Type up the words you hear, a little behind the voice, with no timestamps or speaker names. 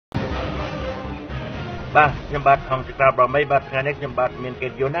បាទខ្ញុំបាទអង្គចក្រាបរមីបាទថ្ងៃនេះខ្ញុំបាទមានកិ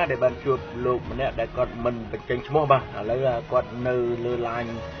ត្តិយសណាស់ដែលបានជួបលោកម្នាក់ដែលគាត់មិនបញ្ចេញឈ្មោះបាទឥឡូវគាត់នៅលើឡាញ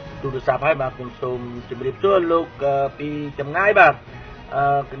ទូរស័ព្ទហើយបាទខ្ញុំសូមជម្រាបសួរលោកពីចម្ងាយបាទ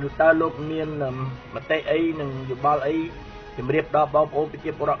គឺតើលោកមានមតិអីនិងយោបល់អីជម្រាបដល់បងប្អូនប្រ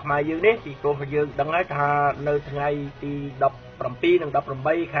ជាពលរដ្ឋខ្មែរយើងនេះពីព្រោះយើងដឹងហើយថានៅថ្ងៃទី17និង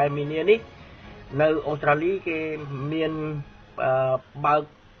18ខែមីនានេះនៅអូស្ត្រាលីគេមានបើក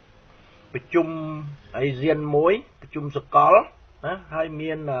ប្រជុំអាស៊ានមួយប្រជុំសកលណាហើយ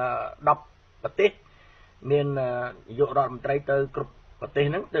មាន10ប្រទេសមាននាយករដ្ឋមន្ត្រីទៅគ្រប់ប្រទេស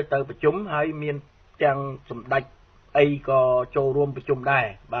ហ្នឹងទៅប្រជុំហើយមានទាំងសម្ដេចអីក៏ចូលរួមប្រជុំដែរ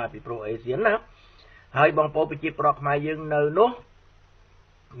បាទពីព្រោះអាស៊ានណាហើយបងប្អូនប្រជាពលរដ្ឋខ្មែរយើងនៅនោះ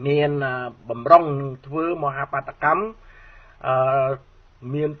មានបំរុងធ្វើមហាបាតកម្ម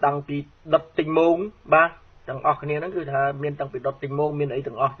មានតាំងពីដុតទិញមងបាទទាំងអស់គ្នាហ្នឹងគឺថាមានតាំងពីដុតទិញមងមានអី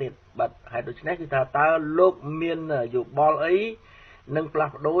ទាំងអស់ទៀតបាទហើយដូច្នេះគឺថាតើលោកមានយោបល់អីនឹងផ្លា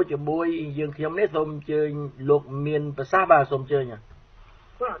ស់ប្ដូរជាមួយយើងខ្ញុំនេះសូមអញ្ជើញលោកមានប្រសាសន៍បាទសូមអញ្ជើញ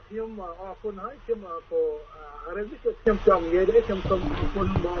បាទខ្ញុំអរគុណហើយខ្ញុំក៏រឿងនេះខ្ញុំចង់និយាយដែរខ្ញុំសូមអរគុណ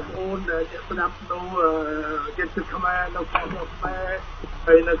បងប្អូនដែលស្ដាប់នៅចិត្តចិត្តខ្មែរនៅក្នុងខ្មែរ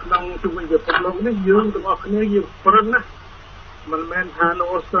ហើយនៅក្នុងជុំវិញពិភពលោកនេះយើងទាំងអស់គ្នាយើងប្រឹងណាស់មិនមែនថានៅ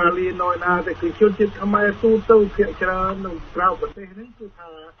អូស្ត្រាលីនៅណាតែគឺជនជាតិខ្មែរទូទៅភាគច្រើននៅក្រៅប្រទេសនេះគឺថា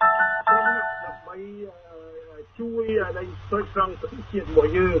ដើម្បីជួយឲ្យជួយស្រង់ប្រទេសជាតិរបស់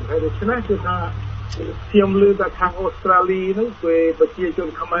យើងហើយដូច្នេះគឺថាខ្ញុំលើកថាខាងអូស្ត្រាលីនោះពេលប្រជាជន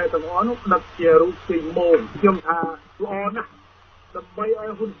ខ្មែរទាំងអស់នោះដឹកជារូបពីម៉ូងខ្ញុំថាល្អណាស់ដើម្បីឲ្យ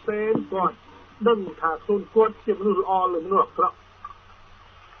ហ៊ុនសែនគាត់ដឹងថាខ្លួនគាត់ជាមនុស្សល្អឬមនុស្សអាក្រក់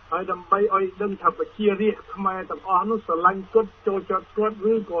ហើយដើម្បីឲ្យដឹងថាប្រជារាស្ត្រខ្មែរទាំងអស់នោះស្រឡាញ់គាត់ចូលចិត្តគាត់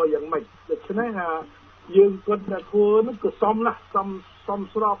ឬក៏យ៉ាងម៉េចដូច្នេះយើងគាត់តែធ្វើនោះគឺសមណាស់សម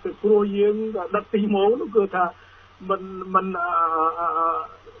ស្របពីព្រោះយើងដឹកទីម៉ូងនោះគឺថាមិន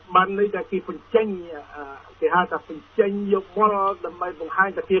បានន័យថាគេបញ្ចេញគេហៅថាបញ្ចេញយកមកដើម្បីបង្ហាញ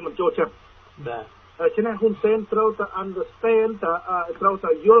ថាគេមិនចូលចិត្តបាទដូច្នេះហ៊ុនសែនត្រូវតែ understand ត្រូវ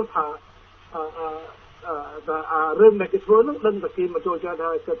តែយល់ថារឿងដែលគេធ្វើនោះដឹងតែគេមិនចូលចិត្ត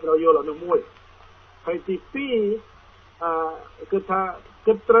ហើយគេត្រូវយល់អានោះមួយហើយទី2គឺថា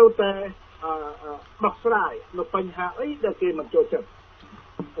គេត្រូវតែដោះស្រាយនៅបញ្ហាអីដែលគេមិនចូលចិត្ត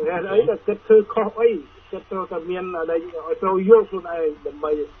ហើយអីដែលគេធ្វើខុសអីគេត្រូវតែមានដែលត្រូវយល់ខ្លួនឯងដើម្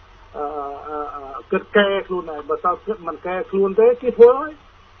បីគិតកែខ្លួនឯងបើតើគិតមិនកែខ្លួនទេគេធ្វើហើយ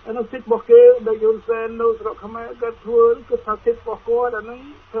អានោះសិទ្ធិរបស់គេដែលយល់សែននៅស្រុកខ្មែរគាត់ធ្វើគឺថាសិទ្ធិរបស់គាត់អាហ្នឹង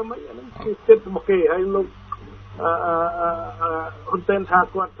ធ្វើម៉េចអាហ្នឹងគឺសិទ្ធិរបស់គេហើយលោកហ៊ុនសែនថា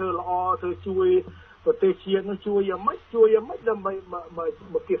គាត់ធ្វើល្អធ្វើជួយប្រទេសជាតិនោះជួយយ៉ាងម៉េចដើម្បី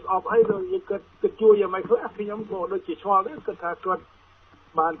មកគេស្អប់ហើយយើងគាត់ជួយយ៉ាងម៉េចខ្លះខ្ញុំក៏ដូចជាឆ្ងល់ដែរគាត់ថាគាត់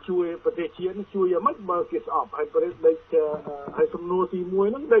បានជួយប្រទេសជាតិជួយយ៉ាងម៉េចបើគេស្អប់ហើយប្រទេសដូចហើយសំណួរទី1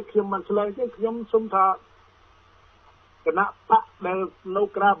ហ្នឹងដែលខ្ញុំបានឆ្លើយទេខ្ញុំសុំថាគណៈបកដែលនៅ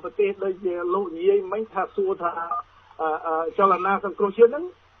ក្រៅប្រទេសដូចជាលោកនិយាយមិញថាសួរថាចលនាសង្គ្រោះជាតិហ្នឹង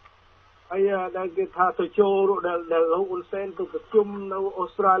ហើយដែលគេថាទៅចូលដែលលោកហ៊ុនសែនទៅប្រជុំនៅអូ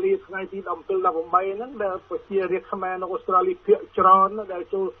ស្ត្រាលីថ្ងៃទី17 18ហ្នឹងដែលប្រជារាស្ត្រខ្មែរនៅអូស្ត្រាលីភាគច្រើនដែល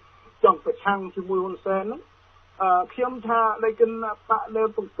ចូលចង់ប្រឆាំងជាមួយហ៊ុនសែនហ្នឹងខ្ញុំថាដែលគណៈបកដែល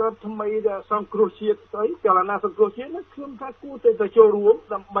បង្កើតថ្មីដែលសង្គ្រោះជាតិស្អីចលនាសង្គ្រោះជាតិហ្នឹងខ្ញុំថាគួរតែទៅចូលរួម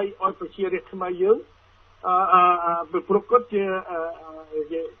ដើម្បីឲ្យប្រជារាស្ត្រខ្មែរយើងប្រកបជា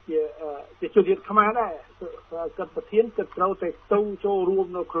ជនជាតិខ្មែរដែរគាត់ប្រធានគាត់ត្រូវតែទៅចូលរួម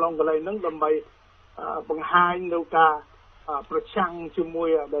នៅក្នុងកន្លែងហ្នឹងដើម្បីបង្ហាញនៅការប្រឆាំងជាមួយ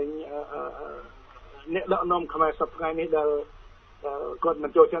អ្នកដឹកនាំខ្មែរសប្តាហ៍ថ្ងៃនេះដែលគាត់មិ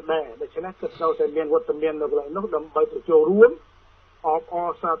នចូលចិត្តដែរដូច្នេះគាត់ត្រូវតែមានវត្តមាននៅកន្លែងនោះដើម្បីទៅចូលរួមអបអរ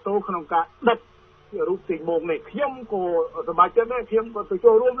សាទរក្នុងការដឹករូបទីម៉ូងនេះខ្ញុំក៏សប្បាយចិត្តដែរខ្ញុំក៏ទៅ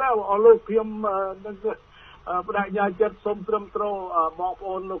ចូលរួមដែរអរលោកខ្ញុំនឹងបដិញ្ញាចិត្តសូមត្រឹមត្រូវបងប្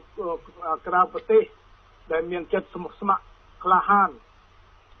អូននៅក្រៅប្រទេសដែលមានចិត្តស្មោះស្ម័គ្រក្លាហាន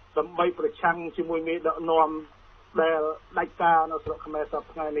ដើម្បីប្រឆាំងជាមួយមេដឹកនាំដែលដាច់ការនៅស្រុកខ្មែរសប្តា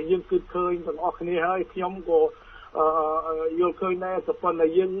ហ៍ថ្ងៃនេះយើងគិតឃើញទាំងអស់គ្នាហើយខ្ញុំក៏យល់ឃើញដែរតែប៉ុន្តែ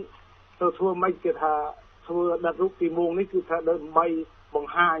យើងទៅធ្វើម៉េចគេថាធ្វើដាក់រូបទីម៉ូងនេះគឺថាដើម្បីប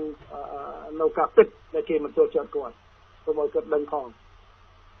ង្ហាញនៅការពិតដែលគេមិនចូលចិត្តគាត់សូមឲ្យគាត់ដឹងផង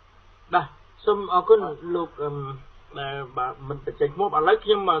បាទសូមអរគុណលោកដែលបាទមិនបញ្ចេញឈ្មោះឥឡូវខ្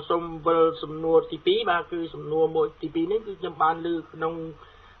ញុំសូមវិលសំណួរទី2បាទគឺសំណួរមួយទី2នេះគឺខ្ញុំបានលើក្នុង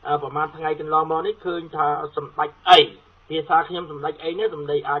ប្រហែលថ្ងៃកន្លងមកនេះឃើញថាសម្ដេចអីភាសាខ្ញុំសម្ដេចអីនេះសម្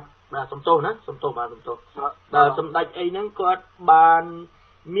ដីអាចបាទសំទោសណាសំទោសបាទសំទោសបាទសម្ដេចអីហ្នឹងគាត់បាន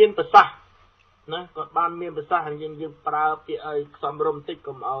មានប្រសាសន៍ ណាគាត់បានមានប្រសាសន៍យើងប្រើពាក្យឲ្យសំរុំតិច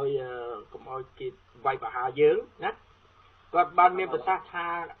កុំឲ្យគេវាយប្រហារយើងណាគាត់បានមានប្រសាសន៍ថា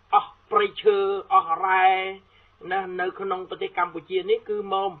អស់ព្រៃឈើអស់រ៉ែណានៅក្នុងប្រទេសកម្ពុជានេះគឺ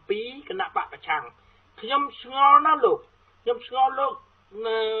មកអំពីគណៈបកប្រឆាំងខ្ញុំឆ្ងល់ណាស់លោកខ្ញុំឆ្ងល់លោក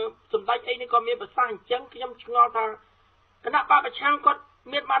សម្ដេចអីនេះក៏មានប្រសាសន៍អញ្ចឹងខ្ញុំឆ្ងល់ថាគណៈបកប្រឆាំងគាត់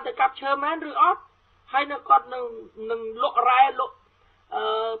មានបានទៅកាប់ឈើមែនឬអត់ហើយនៅគាត់នឹងលក់រ៉ែលក់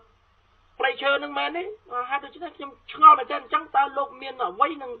ព្រៃឈើនឹងមែនទេហើយដូច្នេះខ្ញុំឆ្ងល់មែនទេអញ្ចឹងតើលោកមានអ្វី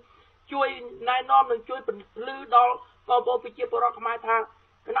នឹងជួយណែនាំនឹងជួយពលឺដល់បងប្អូនប្រជាពលរដ្ឋខ្មែរថា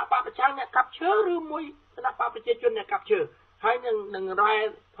គណៈបកប្រឆាំងអ្នកកាប់ឈើឬមួយគណៈបកប្រជាជនអ្នកកាប់ឈើហើយនឹងរ៉ែ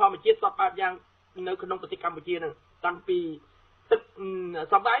ធម្មជាតិសពបែបយ៉ាងនៅក្នុងប្រទេសកម្ពុជានឹងតាំងពីទឹក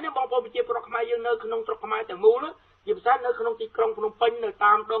សម្ដែងនេះបងប្អូនប្រជាពលរដ្ឋខ្មែរយើងនៅក្នុងស្រុកខ្មែរទាំងមូលជាពិសេសនៅក្នុងទីក្រុងភ្នំពេញនៅ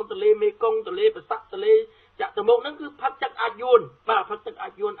តាមដងទន្លេមេគង្គទន្លេប្រសាក់ទន្លេចាក់តមុកហ្នឹងគឺផឹកទឹកអាចយួនបាទផឹកទឹកអា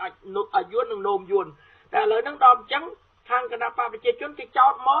ចយួនអាចយួននិងនោមយួនតែឥឡូវហ្នឹងដល់អញ្ចឹងខាងគណៈបកប្រជាជនគេចោ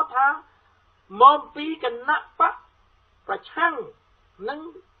ទមកថាមកពីគណៈបកប្រឆាំងនឹង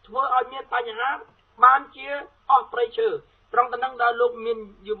ធ្វើឲ្យមានបញ្ហាបានជាអស់ប្រៃឈើត្រង់តែនឹងដល់លោកមាន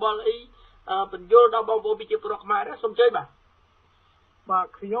យោបល់អីបញ្យល់ដល់បងប្អូនប្រជាពលរដ្ឋខ្មែរដែរសូមជើញបាទ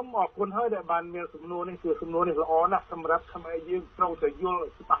ខ្ញុំអរគុណហើយដែលបានមានសំណួរនេះគឺសំណួរនេះល្អណាស់សម្រាប់ខ្មែរយើងត្រូវតែយល់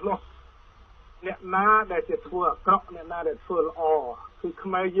ច្បាស់លាស់អ្នកណាដែលជាធ្វើអាក្រក់អ្នកណាដែលធ្វើល្អគឺខ្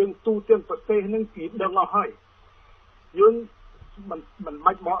មែរយើងទូទាំងប្រទេសនឹងគេដឹងអស់ហើយយើងមិន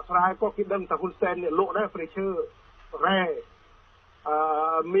បាច់បកស្រាយក៏គេដឹងថាហ៊ុនសែននេះលក់ដែរព្រៃឈើរ៉ែ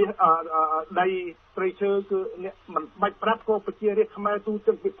មានដីព្រៃឈើគឺអ្នកមិនបាច់ប្រាប់ក៏ប្រជារាស្ត្រខ្មែរទូ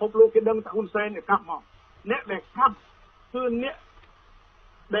ទាំងពិភពលោកគេដឹងថាហ៊ុនសែននេះកាប់មកអ្នកដែលកាប់គឺអ្នក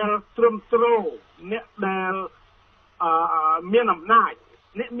ដែលត្រឹមត្រូវអ្នកដែលមានអំណាច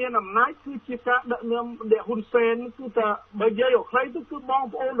អ្នកមានអំណាចគឺជាការដឹកនាំអ្នកហ៊ុនសែនគឺថាបើនិយាយឲ្យខ្លីទៅគឺបង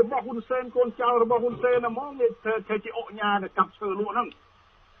ប្អូនរបស់ហ៊ុនសែនកូនចៅរបស់ហ៊ុនសែនហ្មងមានធ្វើជាអុកញ៉ាដែលកាប់ឈើលក់ហ្នឹង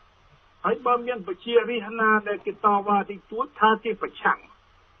ហើយបើមានប្រជារាស្ត្រណាដែលគេតវ៉ាទីទួចថាគេប្រឆាំង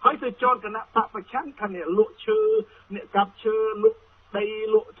ហើយទៅចោទគណៈបកប្រឆាំងថាអ្នកលក់ឈើអ្នកកាប់ឈើលក់ដី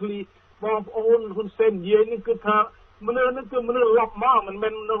លក់ធ្លីបងប្អូនហ៊ុនសែននិយាយនេះគឺថាមនុស្សនេះគឺមនុស្សឡប់មកមិនមែ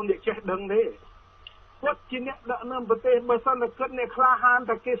នមនុស្សអ្នកចេះដឹងទេគាត់ជាអ្នកដឹកនាំប្រទេសបើសិនតែគិតអ្នកក្លាហាន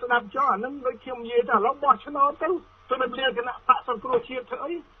តែគេស្ដាប់ចោលអានឹងដូចខ្ញុំនិយាយថាឥឡូវបោះឆ្នោតទៅទៅលាគណៈបកសង្គ្រោះជាតិធ្វើ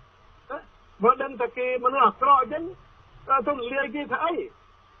អីបើដឹងតែគេមនុស្សអាក្រក់អញ្ចឹងទៅលាគេធ្វើអី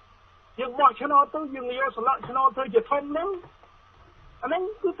យើងបោះឆ្នោតទៅយើងយកស្លឹកឆ្នោតទៅជាធំហ្នឹងអាហ្នឹង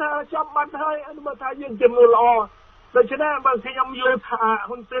គឺថាចាំបាច់ហើយបើថាយើងជាមនុស្សល្អដូច្នេះបើខ្ញុំយល់ថា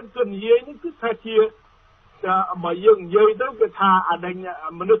ហ៊ុនសែនគឺនិយាយនេះគឺថាជាបើយើងនិយាយទៅគឺថាអាដេញ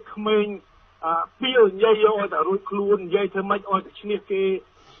មនុស្សក្មេងពីលនិយាយឲ្យតែរួចខ្លួននិយាយធ្វើម៉េចឲ្យតែឈ្នះគេ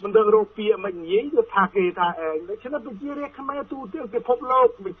មិនដឹងរកពាក្យមិននិយាយគឺថាគេថាឯងដូច្នេះប្រជារាស្ត្រខ្មែរទូទាំងពិភពលោក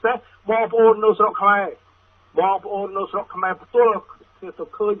ពិសេសបងប្អូននៅស្រុកខ្មែរបងប្អូននៅស្រុកខ្មែរផ្ទាល់គឺទៅ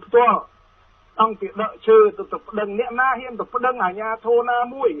ឃើញផ្ទាល់អង្គពីដកឈើទៅប្តឹងអ្នកណាហ៊ានទៅប្តឹងអាជ្ញាធរណា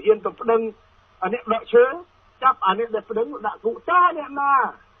មួយហ៊ានទៅប្តឹងអ្នកដកឈើចាប់អានេះដែលប្តឹងដាក់គុកតើអ្នកណា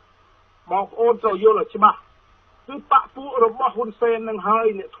បងប្អូនត្រូវយល់ឲ្យច្បាស់គឺបកពួករបស់ហ៊ុនសែននឹងហើយ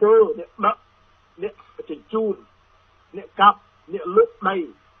អ្នកធ្វើអ្នកដឹកអ្នកជញ្ជូនអ្នកកាប់អ្នកលុបដី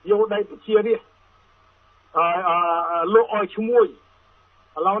យកដីប្រជារាស្ត្រលក់ឲ្យឈ្មួញ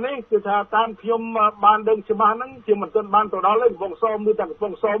ឥឡូវនេះគឺថាតាមខ្ញុំបានដឹងច្បាស់ហ្នឹងជាមិនទាន់បានទៅដល់ទេកំពង់សោមគឺតែកំព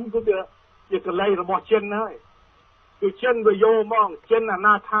ង់សោមគឺជាកន្លែងរបស់ចិនហើយគឺចិនវាយកមកចិនអា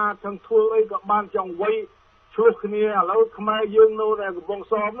ណាថាទាំងធ្វើអីក៏បានចង់វៃឆ្លោះគ្នាឥឡូវខ្មែរយើងនៅតែកំពង់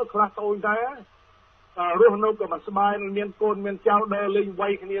សោមនោះខ្លះតូចដែររស់នៅក៏មិនស្បាយមានកូនមានចៅដើរលេងវៃ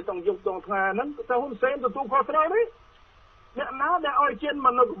គ្នាទាំងយប់ទាំងថ្ងៃហ្នឹងទៅហ៊ុនសែនទទួលខុសត្រូវទេអ្នកណាដែលអោយចិនម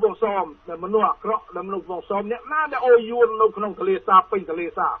កនៅកំពង់សោមដែលមនុស្សអាក្រក់ដែលនៅកំពង់សោមអ្នកណាដែលអោយយួននៅក្នុងទន្លេសាបពេញទន្លេ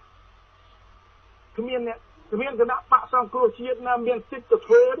សាបគ្មានគណៈបកសង្គ្រោះជាតិណាមានសិទ្ធិទៅ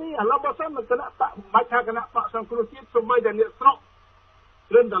ធ្វើទេឥឡូវបើសិនគណៈបកបាច់ថាគណៈបកសង្គ្រោះជាតិសូម្បីតែអ្នកស្រុក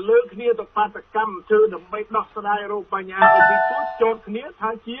គ្រាន់តែលើកគ្នាទៅបាតកម្មធ្វើដើម្បីដោះស្រាយរោគបញ្ហាឲ្យទីទួចចោទគ្នាថា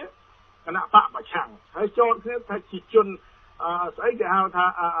ជាគណៈបកប្រឆាំងហើយចោទគ្នាថាជាជនស្អីគេហៅថា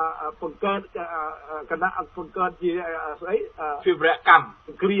បង្កើតគណៈបង្កើតជាស្អីវិរៈកម្មស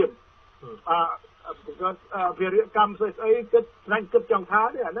ង្គ្រាមបង្កើតវិរៈកម្មស្អីគិតស្ដាច់គិតចង់ថា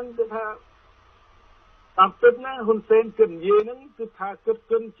ទេអាហ្នឹងគឺថាតាមពិតណាហ៊ុនសែនគិតនិយាយហ្នឹងគឺថាគិត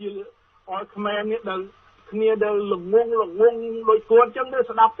គិនជាឲ្យខ្មែរនេះដែលគ្នាដែលល្ងងដូចគាត់អញ្ចឹងទៅ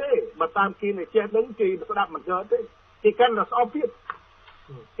ស្ដាប់ទេបើតាមគេនេះចេះដឹងគេស្ដាប់មិនកើតទេគេកាន់តែស្អប់ទៀត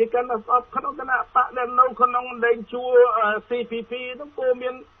គេកាន់តែស្អប់ក្នុងគណៈបកដែលនៅក្នុងដែនជួរ CPP ហ្នឹងក៏មា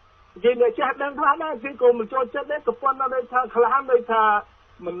នគេដែលចេះដឹងខ្លះដែរគេក៏មិនចូលចិត្តដែរក៏ប៉ុន្តែដូចថាខ្លះដូចថា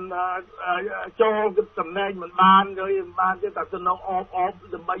mình cho cái tầm này mình ban rồi ban cái tập nó off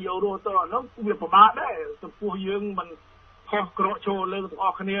tầm bao nhiêu đô to nó việc của bạn đấy tầm phu dương mình khó cọ cho lên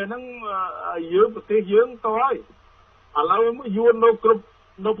ở cái này nó dương cái dương thôi lâu mới yuan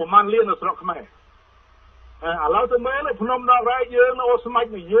nó của man liên ở sọc Khmer lâu tới mấy là phnom đó ra dương nó osmai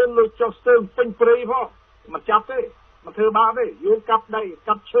này dương nó cho sơn pin prey po mà chắp đấy mà thưa ba đấy dương cặp đây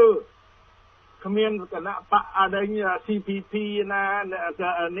cặp chơi Khmer cái nạ bạ ở đây CPP na nè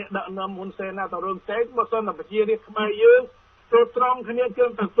đợt năm muốn xe na tàu đường xe mà sao là chia đi Khmer dương tôi trong cái này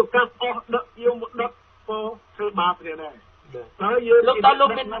chương trình tụ cặp đợt yêu một đợt po thưa ba cái này lúc đó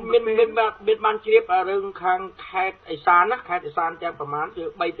lúc bên ban chia ở rừng khang khaiไอซานนะkhaiไอซานจะประมาณคือ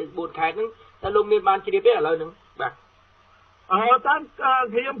bay từ 4 khaiนึงแต่ลูกมีบ้านchia biết ở lờiนึงបាទតាម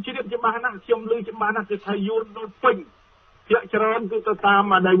ខ្ញុំជ្រាបច្បាស់ណាស់ខ្ញុំឮច្បាស់ណាស់គឺថាយួនដូចពេញភាគច្រើនគឺទៅតាម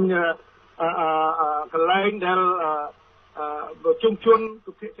អាដេញកន្លែងដែលជុំជន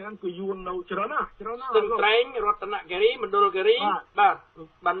គឺភាគច្រើនគឺយួននៅច្រើនណាស់ស្ទឹងត្រែងរតនគិរីមណ្ឌលគិរីបាទ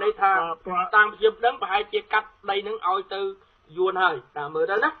បានន័យថាតាមខ្ញុំដឹងប្រហែលជាកាត់ដីនឹងឲ្យទៅយួនហើយតាមមើល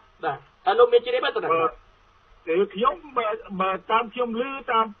ទៅណាបាទតែលោកមានជ្រាបទេតើខ្ញុំបើតាមខ្ញុំឮ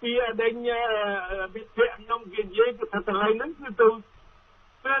តាមពីអដេញវិទ្យាខ្ញុំនិយាយទៅថាកន្លែងហ្នឹងគឺទៅ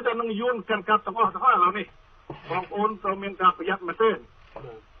តែនឹងយួនកាន់កាប់ទាំងអស់ឥឡូវនេះបងប្អូនត្រូវមានការប្រយ័ត្នមែនទេ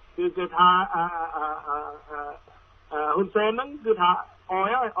គឺថាហ៊ុនសែនហ្នឹងគឺថា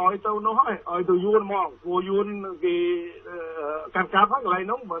ឲ្យទៅនោះហើយឲ្យទៅយួនមកព្រោះយួនគេកាន់កាប់ហើយកន្លែង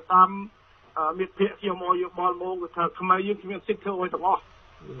ហ្នឹងបើតាមមិត្តភ័ក្តិខ្ញុំមកយកបលមកគឺថាខ្មែរយើងគ្មានសិទ្ធិធ្វើឲ្យទាំងអស់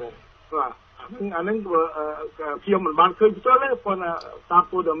បាទអាហ្នឹងខ្ញុំមិនបានឃើញផ្ទាល់ទេប៉ុន្តែតាម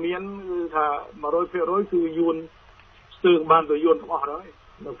ព័ត៌មានគឺថា 100% គឺយួនស្ទើរបានទៅយួនទាំងអស់ហើយ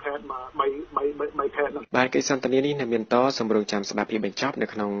នៅខេត្ត3ខេត្តហ្នឹងបាទកិច្ចសន្ទនានេះនៅមានតសម្រាប់ចាំស្ដាប់ពីបញ្ចប់នៅ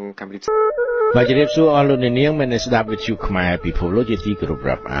ក្នុងកម្មវិធីបាទជម្រាបសួរអស់លោកអ្នកនាងមានស្ដាប់វិទ្យុខ្មែរពិភពលោកជាទីគោរព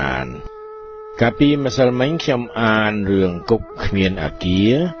រាប់អានកាលពីម្សិលមិញខ្ញុំអានរឿងគុកគ្មានអាគា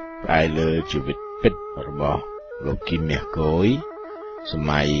រផ្អែកលើជីវិតពិតរបស់លោកគីមមាសគយស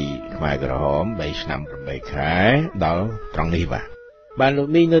ម័យខ្មែរក្រហម3ឆ្នាំ8ខែដល់ត្រង់នេះបាទលោក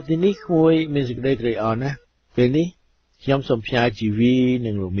មីងនៅទីនេះគួយមានសេចក្តីត្រេកអរណាស់ពេលនេះខ្ញុំសូមផ្ញើជីវី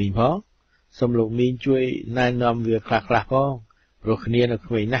នឹងលោកមីងផងសូមលោកមីងជួយណែនាំវាខ្លះៗផងព្រោះគ្នានៅ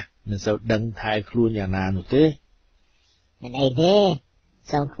ក្មេងណាស់មិនសូវដឹងថែខ្លួនយ៉ាងណានោះទេមិនអីទេ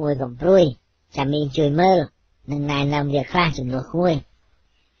សូមគួយកំព្រួយចាំមីងជួយមើលនឹងណែនាំវាខ្លះចំនួនគួយ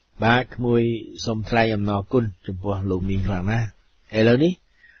បាទក្មួយសូមថ្លែងអំណរគុណចំពោះលោកមីងខ្លាំងណាស់ឥឡូវនេះ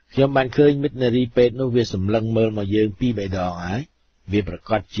ខ្ញុំបានឃើញមិត្តនារីពេទ្យនោះវាសម្លឹងមើលមកយើង2 3ដងហើយវាប្រ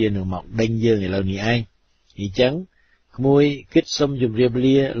កាសជានឹងមកដេញយើងឥឡូវនេះឯងអញ្ចឹងក្មួយគិតសូមជម្រាប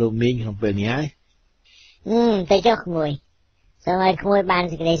លាលោកមីងក្នុងពេលនេះហើយទៅចុះក្មួយសូមឲ្យក្មួយបាន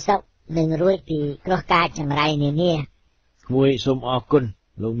សេចក្តីសុខនឹងរួចពីគ្រោះកាចចង្រៃនានាក្មួយសូមអរគុណ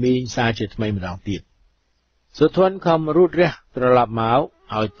លោកមីងសារជាថ្មីម្ដងទៀតសុធនខំរូតរះត្រឡប់មក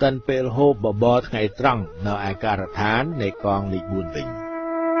ឲ្យតិនពេលហូបបបរថ្ងៃត្រង់នៅឯការដ្ឋាននៃកងលេខ4វិញ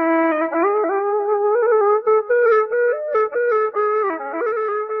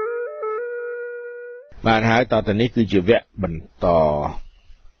បានហើយតទៅនេះគឺជាវគ្គបន្ត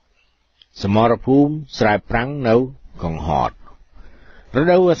សមរភូមិស្រែប្រាំងនៅកង្ហតរ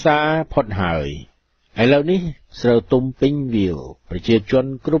ដូវវស្សាផុតហើយឥឡូវនេះស្រូវទុំពេញវាលប្រជាជន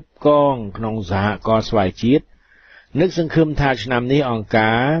គ្រប់កងក្នុងសហគមន៍ស្វ័យជាតិនឹកសង្ឃឹមថាឆ្នាំនេះអង្គ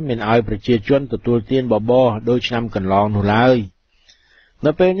ការមានឲ្យប្រជាជនទទួលទានបបរដោយឆ្នាំកន្លងនោះឡើយ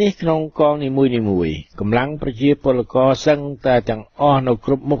នៅពេលនេះក្នុងកងនីមួយៗកម្លាំងប្រជាពលករសឹងតែទាំងអស់នៅ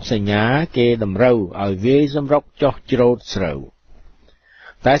គ្រប់មុខសញ្ញាគេតម្រូវឲ្យវាយសម្រុកចោះច្រូតស្រូវ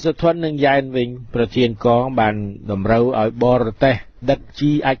តែសុធននឹងយ៉ែនវិញប្រធានកងបានតម្រូវឲ្យបរទេសដឹក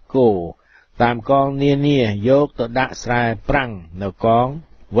ជីអាចគោតាមកងនានាយកទៅដាក់ស្រែប្រាំងនៅកង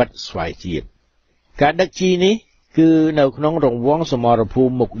វត្តស្វ័យជាតិការដឹកជីនេះគឺនៅក្នុងរង្វង់សមរភូ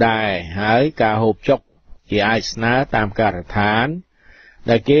មិមុខដែរហើយការហូបចុកគេអាចស្នើតាមការដ្ឋាន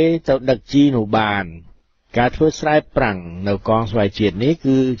ដែលគេទៅដឹកជីនោះបានការធ្វើស្រែប្រាំងនៅកងស្វ័យជាតិនេះ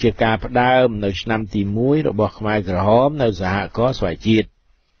គឺជាការផ្ដើមនៅឆ្នាំទី1របស់ខ្មែរក្រហមនៅសហគមន៍ស្វ័យជាតិ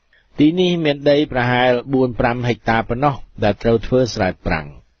ទីនេះមានដីប្រហែល 4-5 ហិកតាប៉ុណ្ណោះដែលត្រូវធ្វើស្រែប្រាំង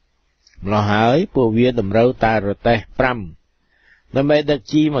ម្ល៉េះហើយពួកវាតម្រូវតែរទេះ5ដើម្បីដឹក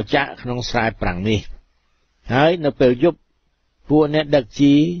ជីមកចាក់ក្នុងស្រែប្រាំងនេះហើយនៅពេលយប់ពួកអ្នកដឹក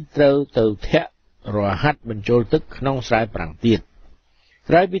ជីត្រូវទៅធាក់រហាត់បញ្ចូលទឹកក្នុងស្រែប្រាំងទៀត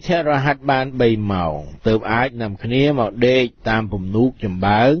ក្រោយពីធាក់រហាត់បាន3ម៉ោងទើបអាចនាំគ្នាមកដេកតាមពំនូកចំ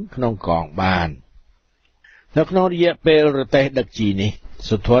បើងក្នុងកងបាននៅក្នុងរយៈពេលរទេះដឹកជីនេះ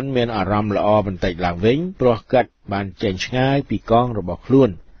សុធនមានអារម្មណ៍ល្អបន្តិចឡើងវិញព្រោះកាត់បានចេញឆ្ងាយពីកងរបស់ខ្លួន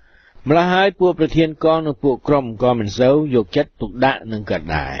ម្ល៉េះហើយពួកប្រធានកងនិងពួកក្រុមក៏មិនសូវយកចិត្តទុកដាក់នឹងកាត់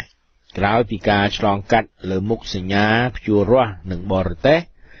ដែរក្រោយពីការឆ្លងកាត់លើមុខសញ្ញាព្យួររាស់និងបរទេស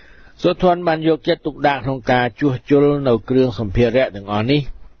សុធនបានយកចិត្តទុកដាក់ក្នុងការជួសជុលនៅគ្រឿងសម្ភារៈទាំងអស់នេះ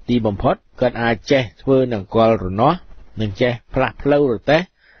ទីបំផុតគាត់អាចចេះធ្វើនឹងកលរនាស់និងចេះផ្លាស់ផ្លូវរទេះ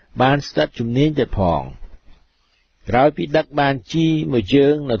បានស្ទាត់ជំនាញទៀតផងក្រោយពីដឹកបានជីមួយជើ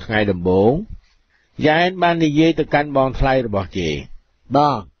ងនៅថ្ងៃដំបូងយ៉ែនបាននិយាយទៅកាន់បងថ្លៃរបស់គេប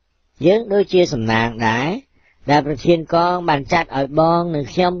ងយើងដូចជាសំណាងដែរដែលប្រធានកងបានចាត់ឲ្យបងនិង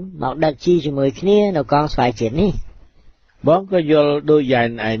ខ្ញុំមកដឹកជីជាមួយគ្នានៅកងស្វ័យជាតិនេះបងក៏យល់ដូចយ៉ែន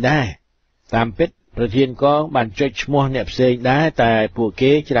ឯងដែរតាមពិតប្រធានកងបានចុចឈ្មោះអ្នកផ្សេងដែរតែពួក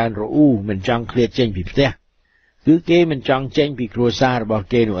គេច្រើនរអ៊ូមិនចង់ឃ្លាតចេញពីផ្ទះគឺគេមិនចង់ចេញពីគ្រួសាររបស់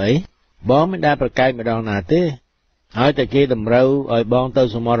គេនោះអីបងមិនដែលប្រកែកម្ដងណាទេហើយតែគេតម្រូវឲ្យបងទៅ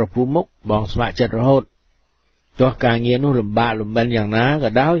សមរភូមិមុខបងស្ម័គ្រចិត្តរហូតទោះការងារនោះលំបាកលំបិនយ៉ាងណាក៏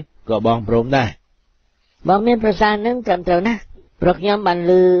ដោយក៏បងព្រមដែរបងមានប្រសាសន៍នឹងត្រឹមត្រូវណាស់ព្រោះខ្ញុំបាន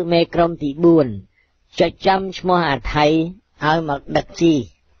ឮមេក្រុមទី4ចុចចាំឈ្មោះអាថៃឲ្យមកដឹកជី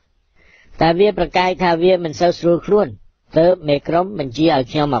តែវាប្រកែកថាវាមិនសូវស្រួលខ្លួនទើបមេក្រុមបញ្ជាឲ្យ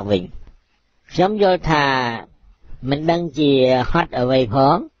ខ្ញុំមកវិញខ្ញុំយល់ថាមិនដឹងជាហត់អ្វីផ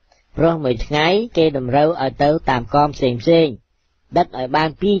ងព្រោះមួយថ្ងៃគេតម្រូវឲ្យទៅតាមកងផ្សេងដឹកឲ្យបាន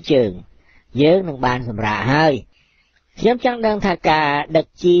2ជើងយើងនឹងបានសម្រាកហើយខ្ញុំចង់ដឹងថាការដឹក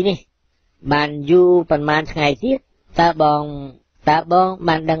ជីនេះបានយូរប៉ុន្មានថ្ងៃទៀតតើបង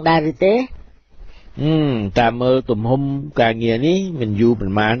បានដឹងដែរឬទេតាមមើលទំហំការងារនេះមិនយូរប៉ុ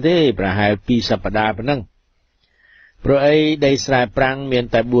ន្មានទេប្រហែល2សប្តាហ៍ប៉ុណ្ណឹងព្រោះអីដីស្រែប្រាំងមាន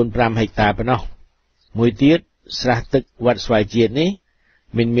តែ 4-5 ហិកតាប៉ុណ្ណោះមួយទៀតស្រះទឹកវត្តស្វាយជាតិនេះ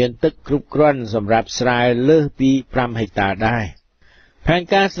មិនមានទឹកគ្រប់គ្រាន់សម្រាប់ស្រែលើសពី5ហិកតាដែរផែន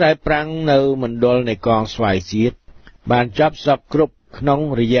ការស្រែប្រាំងនៅមណ្ឌលនៃកងស្វាយជាតិបានចប់សពគ្រប់ក្នុង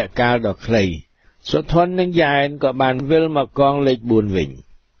រយៈកាលដ៏ខ្លីសុធននិងយ៉ែនក៏បានវិលមកកងលេខ4វិញ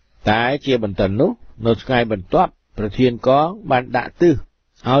តែជាបន្ទាន់នោះនៅថ្ងៃបន្ទាប់ប្រធានកងបានដាក់ទិស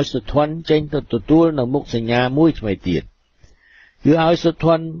ឲ្យសុធនចេញទៅទទួលនៅមុខសញ្ញាមួយថ្មីទៀតគឺឲ្យសុធ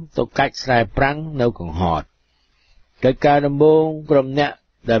នទៅកាច់ស្រែប្រាំងនៅកង្ហតកិច្ចការដំបូងក្រុមអ្នក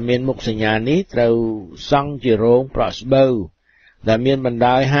ដែលមានមុខសញ្ញានេះត្រូវសង់ជារោងប្រក់ស្បូវដែលមានបណ្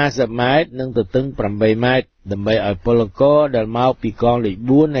ដោយ50ម៉ែត្រនិងទទឹង8ម៉ែត្រដើម្បីឲ្យពលករដែលមកពីកងលេខ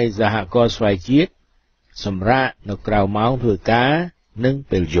4នៃសហគមន៍ស្វ័យជាតិសម្រាកនៅក្រៅម៉ោងធ្វើការនិង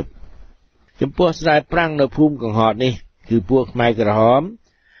ពេលយប់ចំពោះស្រែប្រាំងនៅភូមិកង្ហតនេះគឺពួកខ្មែរក្រហម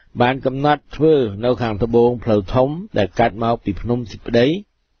បានកំណត់ធ្វើនៅខាងត្បូងផ្លូវធំដែលកាត់មកពីភ្នំសិប្ដី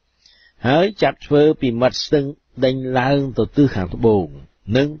ហើយចាប់ធ្វើពីមាត់ស្ទឹងដេញឡើងទៅទិសខាងត្បូង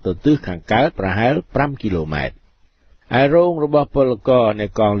និងទៅទិសខាងកើតប្រហែល5គីឡូម៉ែត្រហើយរោងរបស់ពលករនៃ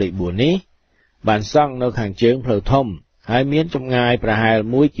កងលេខ4នេះបានសង់នៅខាងជើងផ្លូវធំហើយមានចម្ងាយប្រហែល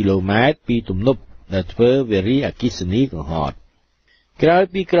1គីឡូម៉ែត្រពីទំនប់ដែលធ្វើវារីអគ្គិសនីកង្ហតក្រោយ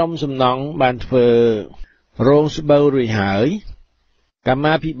ពីក្រុមសំណង់បានធ្វើរោងស្បូវរួចហើយកម្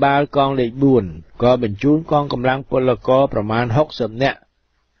មាភិបាលកងលេខ4ក៏បញ្ជូនកងកម្លាំងពលករប្រមាណ60នាក់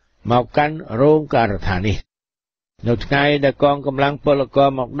មកកាន់រោងការដ្ឋាននេះនៅថ្ងៃដែលកងកម្លាំងពលករ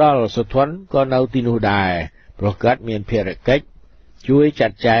មកដល់សុធនក៏នៅទីនោះដែរព្រោះគាត់មានភារកិច្ចជួយចា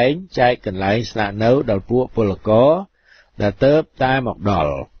ត់ចែងចែកកន្លែងស្នាក់នៅដល់ពួកពលករដែលទើបតែមកដ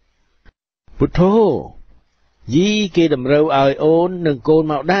ល់ពុទ្ធោយីគេតម្រូវឲ្យអូននិងកូន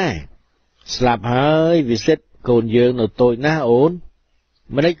មកដែរស្លាប់ហើយវិសិទ្ធកូនយើងនៅតូចណាស់អូន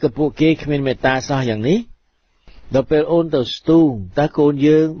ម្ដេចក៏ពួកគេគ្មានមេត្តាសោះយ៉ាងនេះដល់ពេលអូនទៅស្ទូងតើកូន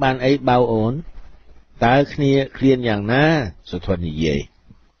យើងបានអីបៅអូនតើគ្នាឃ្លានយ៉ាងណាសុធននិយាយ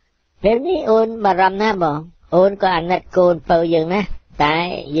ពេលនេះអូនបារម្ភណាស់បងអូនក៏អាណិតកូនពៅយើងណាតែ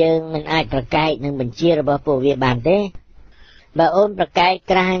យើងមិនអាចប្រកែកនឹងបញ្ជារបស់ពួកវាបានទេបើអូនប្រកែក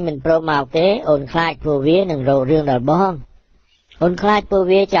ក្រាញមិនព្រមមកទេអូនខ្លាចពួកវានឹងរករឿងដល់បងអូនខ្លាចពួក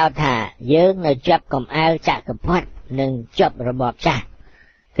វាចោទថាយើងនៅចាប់កំអែលចក្រពត្តិនិងជាប់របបចាស់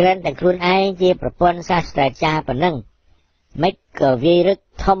គ្រាន់តែខ្លួនឯងជាប្រពន្ធសាស្ត្រាចារ្យប៉ុណ្ណឹងមិនក៏វារឹក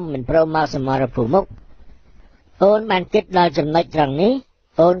ធំមិនព្រមមកសមរភូមិមុខអូនបានគិតដល់ចំណុចត្រង់នេះ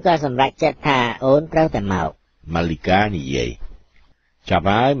អូនក៏សម្រេចចិត្តថាអូនត្រូវតែមកម៉ាលីកានិយាយចាប់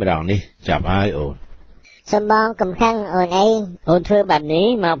ហើយម្ដងនេះចាប់ហើយអូនសំបងកំខឹងអូនអីអូនធ្វើបែបនេះ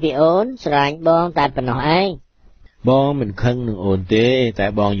មកពីអូនស្រឡាញ់បងតែប៉ុណ្ណោះឯងបងមិនខឹងនឹងអូនទេតែ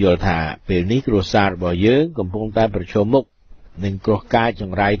បងយល់ថាពេលនេះគ្រួសាររបស់យើងកំពុងតែប្រឈមមុខនឹងគ្រោះកាចច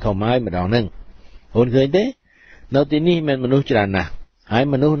ង្រៃធំហើយម្ដងហ្នឹងអូនឃើញទេនៅទីនេះមានមនុស្សច្រើនណាស់ហើយ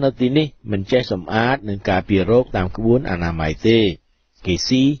មនុស្សនៅទីនេះមិនចេះសម្អាតនឹងការពាររោគតាមក្បួនអនាម័យទេគេ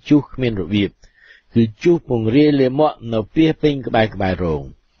ស៊ីជុះគ្មានរបៀបគឺជុះពង្រាយលាមកនៅពីពេញក្បែររោង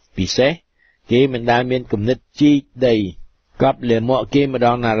ពិសេសគេមិនដែលមានគំនិតជីកដី កប់លាមកគេម្ដ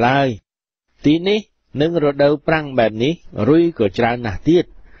ងណាឡើយទីនេះនឹងរដូវប្រាំងបែបនេះរុយក៏ច្រើនណាស់ទៀត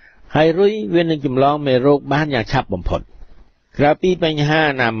ហើយរុយវានឹងចម្លងមេរោគបានយ៉ាងឆាប់បំផុតក្រៅពីបញ្ហា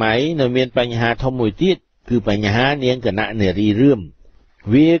អនាម័យនៅមានបញ្ហាធំមួយទៀតគឺបញ្ហានាងគណៈនារីរឿម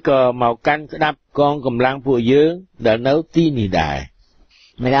វាក៏មកកាន់ក្តាប់កងកម្លាំងពួកយើងដែលនៅទីនេះដែរ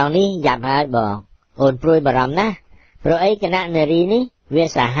ម្ដងនេះយ៉ាប់ហើយបងអូនព្រួយបារម្ភណាស់ព្រោះអីគណៈនារីនេះវា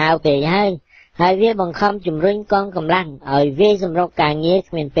សាហាវពេកហើយវាបង្ខំជំរុញកងកម្លាំងឲ្យវាសម្រុកការងារ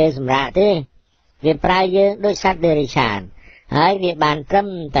គ្មានពេលសម្រាកទេវាប្រើយើងដូចសត្វដេរិឆានហើយវាបានត្រឹម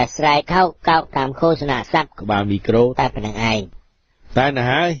តែស្រែកខោកោកតាមឃោសនាស័ព្ទក្បាលមីក្រូតែប៉ុណ្្នឹងឯងតែណា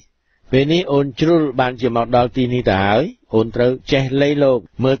ហើយពេលនេះអូនជ្រុលបានជាមកដល់ទីនេះទៅហើយអូនត្រូវចេះលៃលោក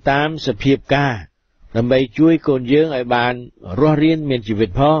មើលតាមសភាពការដើម្បីជួយកូនយើងឲ្យបានរស់រានមានជីវិត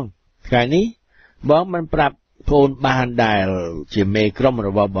ផងថ្ងៃនេះបងមិនប្រាប់ប្អូនបានដែលជាមេក្រុមរ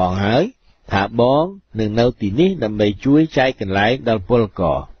បស់បងហើយថាបងនឹងនៅទីនេះដើម្បីជួយចែកកន្លែងដល់ពលក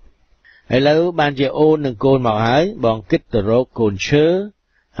រឥឡូវបានជាអូននឹងកូនមកហើយបងគិតទៅរកកូនឈើ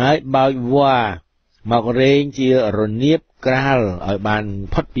ហើយបោចវ៉ាមករែងជារនៀបក្រាលឲ្យបាន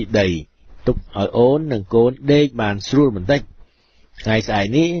ផុតពីដីទុកឲ្យអូននិងកូនដេកបានស្រួលបន្តិចថ្ងៃស្អែក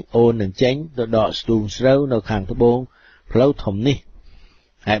នេះអូននឹងចេញទៅដកស្ទូងស្រូវនៅខាងត្បូងផ្លូវធំនេះ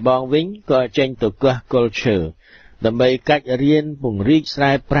ហើយបងវិញក៏ចេញទៅកោះគល់ឈើដើម្បីកាច់រៀនពង្រីកស្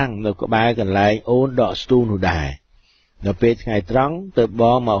រែប្រាំងនៅក្បែរកន្លែងអូនដកស្ទូងនោះដែរនៅពេលថ្ងៃត្រង់ទៅប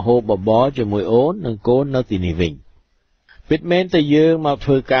ងមកហូបបបរជាមួយអូននិងកូននៅទីនេះវិញពិតមែនតែយើងមក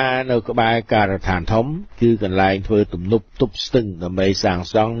ធ្វើការនៅក្បែរការដ្ឋានធំគឺកន្លែងធ្វើទំនប់ទប់ស្ទឹងដើម្បីសាង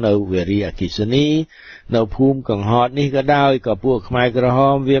សង់នៅវារីអគ្គិសនីនៅភូមិកង្ហតនេះក៏ដោយក៏ពួកខ្មែរក្រហ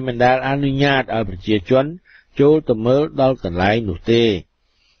មវាមិនដែលអនុញ្ញាតឲ្យប្រជាជនចូលទៅមើលដល់កន្លែងនោះទេ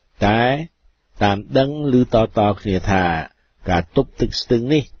តែតាមដឹងឬតគ្នាថាការទប់ទឹកស្ទឹង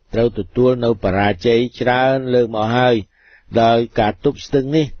នេះត្រូវទទួលនៅបរាជ័យច្រើនលើកមកហើយដោយការទប់ស្ទឹង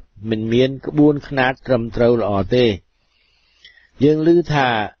នេះមិនមានក្បួនខ្នាតត្រឹមត្រូវល្អទេយើងឮថា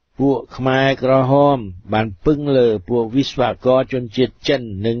ពួកខ្មែរក្រហមបានពឹងលើពួកវិស្វករជនជាតិចិន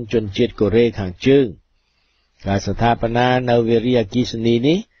និងជនជាតិកូរ៉េខាងជើងការស្ថាបនានៅវារីអគ្គិសនី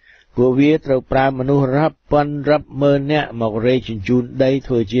នេះពួកវាត្រូវប្រើមនុស្សរាប់ពាន់រាប់ម៉ឺននាក់មករែកជញ្ជូនដី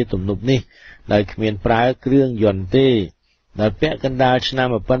ធ្វើជាទំនប់នេះដោយគ្មានប្រើគ្រឿងយន្តទេដល់ពាក់កណ្ដាលឆ្នាំ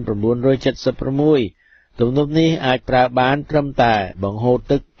1976ទំនប់នេះអាចប្រើបានត្រឹមតែបង្ហូរ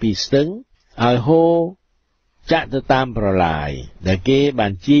ទឹកពីស្ទឹងឲ្យហូរចាក់ទៅតាមប្រឡាយដែលគេបា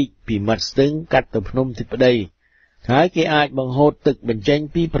នជីកពីមាត់ស្ទឹងកាត់ទៅភ្នំទីប្តីហើយគេអាចបង្ហូរទឹកបញ្ចេញ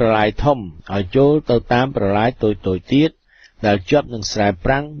ពីប្រឡាយធំឲ្យចូលទៅតាមប្រឡាយតូចៗទៀតដែលជាប់នឹងស្រែ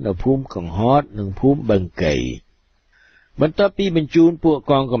ប្រាំងនៅភូមិកង្ហតនិងភូមិបឹងកៃបន្ទាប់ពីបញ្ជូនពួក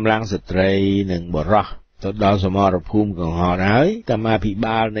កងកម្លាំងស្ត្រីនិងបុរសទៅដល់សមរភូមិកង្ហតហើយកម្មាភិ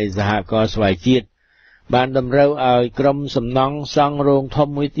បាលនៃសហគមន៍ស្វ័យជាតិបានតម្រូវឲ្យក្រុមសំណង់សង់រោងធំ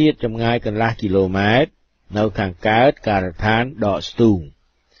មួយទៀតចម្ងាយកន្លះគីឡូម៉ែត្រនៅខាងកើតការដ្ឋានដកស្ទូង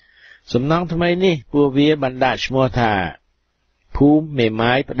សំណង់ថ្មីនេះពួកវាបានដាក់ឈ្មោះថាភូមិមេ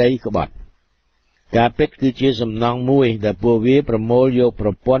ម៉ាយប្តីក្បត់ការពិតគឺជាសំណង់មួយដែលពួកវាប្រមូលយកប្រ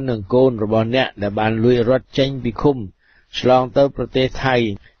ពន្ធនិងកូនរបស់អ្នកដែលបានលួចរត់ចេញពីឃុំឆ្លងទៅប្រទេសថៃ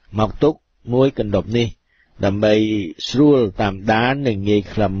មកទុកមួយកណ្ដប់នេះដើម្បីស្រួលតាមដាននិងងាយ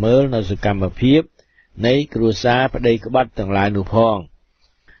ខ្លឹមមើលនៅសកម្មភាពនៃគ្រួសារប្តីក្បត់ទាំងឡាយនោះផង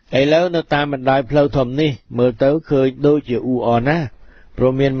ឥឡូវនៅតាមបណ្ដោយផ្លូវធំនេះមើលទៅឃើញដូចជាអ៊ូអរណាស់ព្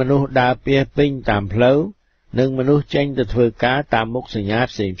រោះមានមនុស្សដើរពាសពេញតាមផ្លូវនិងមនុស្សចេញទៅធ្វើការតាមមុខសញ្ញា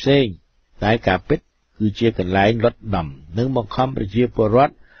ផ្សេងតែការពិតគឺជាកន្លែងលត់ដំនិងបង្ខំប្រជាពលរ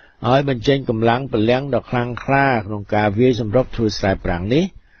ដ្ឋឲ្យបញ្ចេញកម្លាំងពលំដ៏ខ្លាំងក្លាក្នុងការវាយសម្រុកធ្វើស្រែប្រាំងនេះ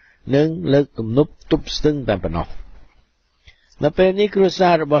និងលើកទំនប់ទប់ស្ទឹងតែប៉ុណ្ណោះនៅពេលនេះគ្រួសា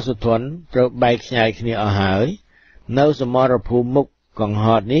ររបស់សុធនត្រូវបែកខ្ញែកគ្នាអស់ហើយនៅសមរភូមិមុខកង្ហ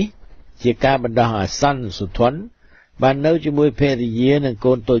តនេះជាការបណ្ដោះអាសន្នសុធនបាននៅជាមួយភរិយានិង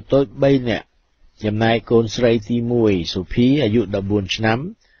កូនតូចៗ3នាក់ចំណែកកូនស្រីទី1សុភីអាយុ14ឆ្នាំ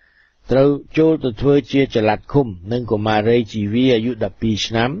ត្រូវចូលទៅធ្វើជាចល័តឃុំនិងកុមារីជីវីអាយុ12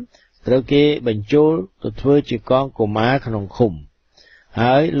ឆ្នាំត្រូវគេបញ្ចូលទៅធ្វើជាកងកុមារក្នុងឃុំ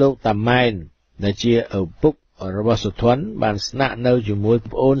ហើយលោកតាម៉ែនដែលជាឪពុករបស់សុធនបានស្នាក់នៅជាមួយ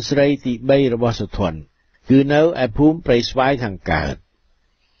ប្អូនស្រីទី3របស់សុធនគឺនៅឯភូមិព្រៃស្វាយខាងកើត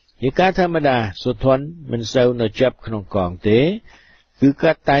ជាការធម្មតាសុធនមិនសូវនៅចាប់ក្នុងកងទេគឺ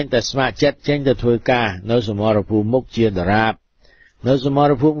គាត់តែងតែស្ម័គ្រចិត្តចេញទៅធ្វើការនៅសមរភូមិមុខជាដរាបនៅសម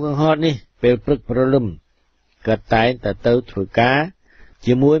រភូមិកង្ហតនេះពេលព្រឹកព្រលឹមគាត់តែងតែទៅធ្វើការ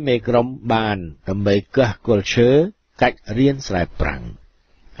ជាមួយមេក្រុមបានដើម្បីកោះគល់ឈើកាច់រៀនស្រែប្រាំង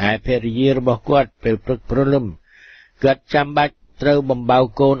ហើយភរិយារបស់គាត់ពេលព្រឹកព្រលឹមគាត់ចាំបាច់ត្រូវបំបៅ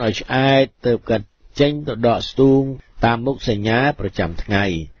កូនឲ្យឆ្អែតទៅគាត់ចេញទៅដកស្ទូង តាមមុខសញ្ញាប្រចាំថ្ងៃ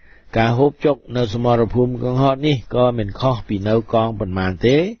ការហូបចុកនៅសមរភូមិកង្ហតនេះក៏មិនខុសពីនៅកងប៉ុន្មាន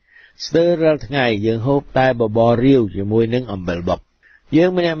ទេស្ទើររាល់ថ្ងៃយើងហូបតែបបររាវជាមួយនឹងអំបិលបុកយើង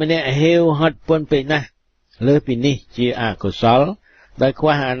ម្នាក់ហេវហត់ពន់ពេកណាស់លើសពីនេះជាអកុសលដោយខ្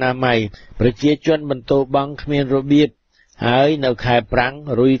វះអនាម័យប្រជាជនបន្ទោបង់គ្មានរបៀបហើយនៅខែប្រាំង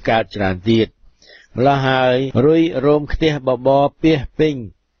រុយកើតច្រើនទៀតម្ល៉េះហើយរុយរោមខ្ទះបបរពាសពេញ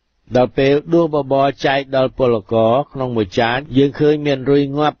ដល់ពេលដួសបបរចែកដល់ពលករក្នុងមួយចានយើងឃើញមានរុយ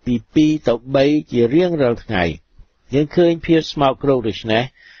ងាប់ពី2ទៅ3ជារៀងរាល់ថ្ងៃយើងឃើញភាពស្មោកគ្រោកដូច្នេះ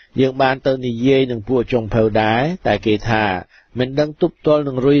យើងបានទៅនិយាយនឹងពួកចុងភៅដែរតែគេថាមិនដឹងទប់ទល់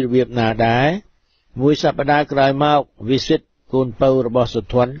នឹងរុយរបៀបណាដែរមួយសប្តាហ៍ក្រោយមកវិសិទ្ធកូនពៅរបស់សុ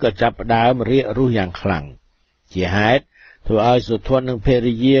ធនក៏ចាប់ផ្ដើមរាករូសយ៉ាងខ្លាំងជាហេតុធ្វើឲ្យសុធននិងភ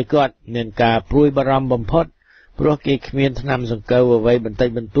រិយាគាត់មានការព្រួយបារម្ភបំផុតព្រោះគេគ្មានថ្នាំសង្កូវអ្វីបន្តិច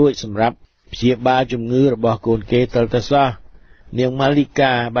បន្តួចសម្រាប់ព្យាបាលជំងឺរបស់កូនគេទៅតែសោះនាងម៉ាលី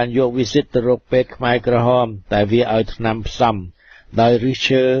កាបានយកវិសិទ្ធទៅរកពេទ្យខ្មែរក្រហមតែវាឲ្យថ្នាំផ្សំដោយឫស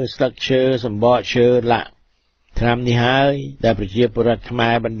ឈើស្លឹកឈើសម្បកឈើលាក់ថ្នាំនេះហើយដែលប្រជាពលរដ្ឋខ្មែ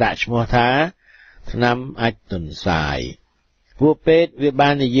របានដាក់ឈ្មោះថាថ្នាំអាចទុនសាយពួកពេទ្យវាបា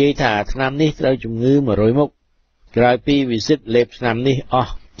ននិយាយថាថ្នាំនេះត្រូវជំងឺ100មុខក្រោយពីវិសិទ្ធលេបថ្នាំនេះអ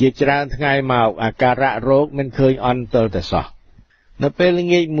ស់ជាច្រើនថ្ងៃមកអាការៈរោគមិនឃើញអន់ទល់តែសោះនៅពេលល្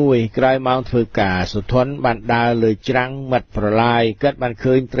ងាចមួយក្រោយម៉ោងធ្វើការសុធនបានដើរលើច្រាំងមាត់ប្រឡាយគាត់បាន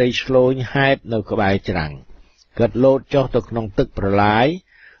ឃើញត្រីឆ្លូញហែបនៅក្បែរច្រាំងគាត់លោតចុះទៅក្នុងទឹកប្រឡាយ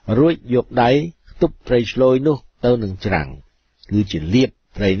រួចយកដៃខ្ទប់ត្រីឆ្លូញនោះទៅនឹងច្រាំងគឺជាលៀប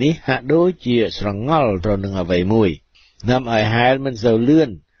ត្រីនេះហាក់ដូចជាស្រងល់ទៅនឹងអ្វីមួយនាំឲ្យហែលមិនសូវលឿន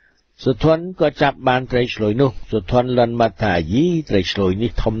សុធនក៏ចាប់បានត្រីឆ្លូញនោះសុធនលន់មាត់ថាយីត្រីឆ្លូញ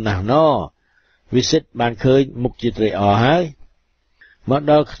នេះធំណាស់ណវិសិទ្ធបានឃើញមុខជាត្រីអហើយមក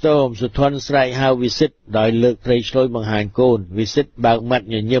ដល់ខ្ទមសុធនស្រែកហៅវិសិទ្ធដោយលើកត្រីឆ្លូញបង្ហាញកូនវិសិទ្ធបើកមាត់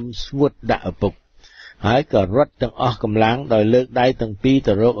ញញឹមស្ងួតដាក់ឪពុកហើយក៏រត់ទាំងអស់កម្លាំងដោយលើកដៃទាំងពីរ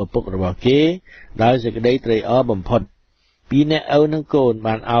ទៅរកឪពុករបស់គេដោយសេចក្តីត្រេកអរបំផុតពីរអ្នកឪនិងកូន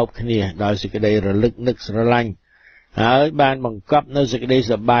បានអោបគ្នាដោយសេចក្តីរលឹកនឹកស្រឡាញ់ហើយបានបង្កប់នៅសេចក្តី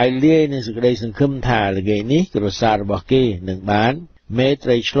សប្បាយលាយនិងសេចក្តីសង្ឃឹមថាល្ងាចនេះគ្រួសាររបស់គេនឹងបានមេត្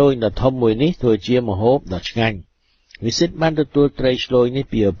រីឆ្លូញដ៏ធំមួយនេះធ្វើជាម្ហូបដ៏ឆ្ងាញ់វិសិទ្ធបានទទួលត្រីឆ្លូញនេះ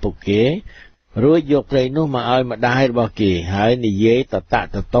ពីឪពុកគេរួចយកត្រីនោះមកឲ្យម្ដាយរបស់គេហើយនិយាយតតាក់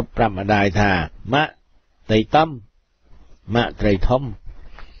តតប់ប្រាប់ម្ដាយថាម៉ាក់ត្រីតំម៉ាក់ត្រីធំ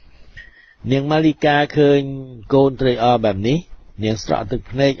នាងម៉ាលីកាឃើញកូនត្រេកអរបែបនេះនាងស្រក់ទឹក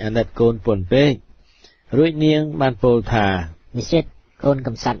ភ្នែកអាណិតកូនពន់ពេករួចនាងបានពោលថាវិសិទ្ធកូន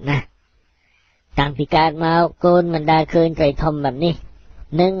កំសត់ណាស់តាំងពីកើតមកកូនមិនដែលឃើញត្រីធំបែបនេះ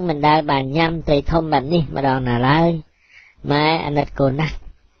និងមិនដែលបានញ៉ាំត្រីធំបែបនេះម្ដងណាឡើយម៉ែអាណិតកូនណាស់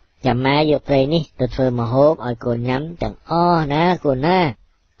ចាំម៉ែយកត្រីនេះទៅធ្វើម្ហូបឲ្យកូនញ៉ាំទាំងអស់ណាកូនណា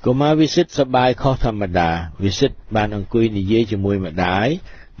កុមារវិសិទ្ធសប្បាយខុសធម្មតាវិសិទ្ធបានអង្គុយនិយាយជាមួយម្ដាយ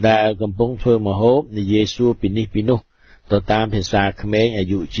ដែលកំពុងធ្វើម្ហូបនិយាយសួរពីនេះពីនោះទៅតាមភាសាក្មេងអា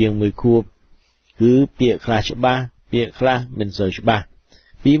យុជាង1ខួបគឺពាក្យខ្លះច្បាស់ពាក្យខ្លះមិនសូវច្បាស់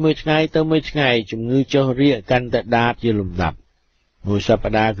ពីមួយថ្ងៃទៅមួយថ្ងៃជំងឺចុះរាកកាន់តែដាបជាលំដាប់មួយស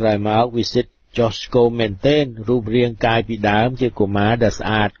ប្តាហ៍ក្រោយមកវិសិទ្ធចុះស្គមមែនទែនរូបរាងកាយពីដើមជាកុមារដែលស្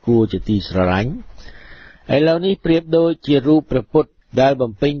អាតគួរជាទីស្រឡាញ់ឥឡូវនេះប្រៀបដូចជារូបព្រះពុទ្ធដែល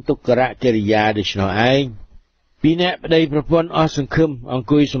បំពេញទុក្ករកិរិយាដូច្នោះឯងពីរអ្នកប្តីប្រពន្ធអស់សង្ឃឹមអង្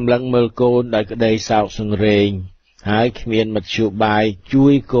គុយសម្លឹងមើលកូនដោយក្តីសោកសង្រេងហើយគ្មានមធ្យោបាយជួ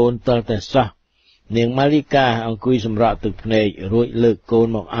យកូនតលតែសោះនាងម៉ាលីកាអង្គុយសម្រក់ទឹកភ្នែករួចលើកកូន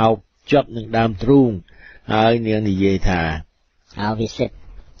មកអោបជាប់នឹងដើមទ្រូងហើយនាងនិយាយថាអោវិសិទ្ធ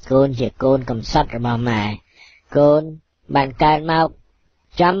កូនជាកូនកំសត់របស់ម៉ែកូនបានកើតមក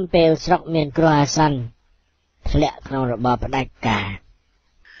ចាំពេលស្រុកមានគ្រោះអាសន្នធ្លាក់ក្នុងរបបផ្ដាច់ការ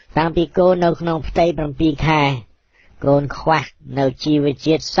តាំងពីកូននៅក្នុងផ្ទៃ7ខែកូនខ្វះនៅជីវ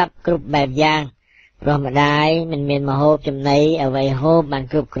ជាតិសពគ្រប់បែបយ៉ាងព្រោះម្ដាយមិនមានម្ហូបចំណីអ្វីហូបបាន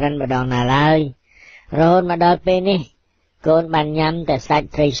គ្រប់គ្រាន់ម្ដងណាឡើយរហូតមកដល់ពេលនេះកូនបានញ៉ាំតែសាច់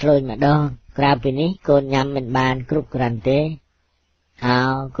ត្រីឆ្លូញម្ដងក្រៅពីនេះកូនញ៉ាំមិនបានគ្រប់គ្រាន់ទេអោ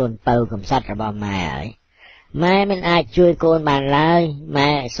កូនពៅកំសត់របស់ម៉ែហើយម៉ែមិនអាចជួយកូនបានឡើយម៉ែ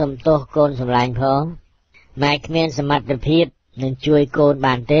សុំទោសកូនសម្លាញ់ផងម៉ែគ្មានសមត្ថភាពនឹងជួយកូន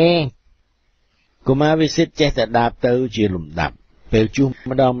បានទេកុមារវិសិទ្ធចេះតែដាបទៅជាលំដាប់ពេលជួស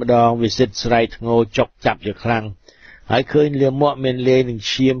ម្ដងវិសិទ្ធស្រែកធ្ងោចុកចាប់ជាខ្លាំងហើយឃើញលាមកមានលាយនឹង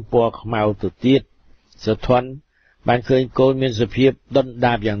ឈាមពណ៌ខ្មៅទៅទៀតសុធនបានឃើញកូនមានសភាពដុន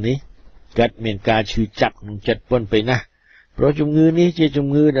ដាបយ៉ាងនេះកើតមានការឈឺចាប់ក្នុងចិត្តពន់ពេកណាស់ព្រោះជំងឺនេះជាជំ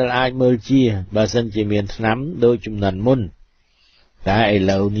ងឺដែលអាចមើលជាបើសិនជាមានថ្នាំដោយជំនាន់មុន តែឥ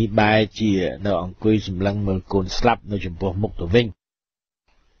ឡូវនេះបែរជានៅអង្គុយសម្លឹងមើលកូនស្លាប់នៅចំពោះមុខទៅវិញ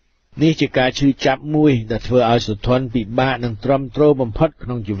នេះជាការឈឺចាប់មួយដែលធ្វើឲ្យសុធនពិបាកនឹងទ្រាំទ្របំផុតក្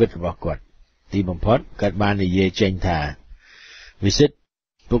នុងជីវិតរបស់គាត់ទីបំផុតគាត់បាននិយាយចេញថាវិសិទ្ធ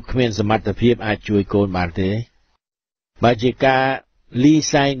ពុកគ្មានសមត្ថភាពអាចជួយកូនបានទេបើជាការលី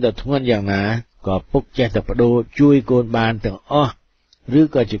សែងដ៏ធ្ងន់យ៉ាងណាក៏ពុកចេះតែបដូរជួយកូនបានទាំងអស់ឬ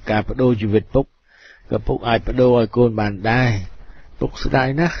ក៏ជាការបដូរជីវិតពុកក៏ពុកអាចបដូរឲ្យកូនបានដែរពុកស្ដាយ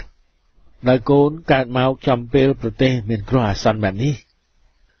ណាស់ដោយកូនកើតមកចំពេលប្រទេសមានគ្រោះអាសន្នបែបនេះ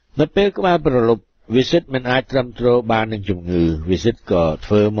នៅពេលក្បាលប្រលប់វិសិទ្ធមិនអាចត្រឹមត្រូវបាននឹងជំងឺវិសិទ្ធក៏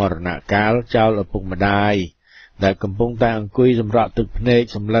ធ្វើមរណកាលចោលឪពុកម្ដាយដែលកំពុងតែអង្គុយសម្រក់ទឹកភ្នែក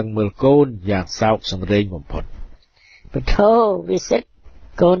សម្លឹងមើលកូនយ៉ាងសោកសង្រេងបំផុតពធវិសិទ្ធ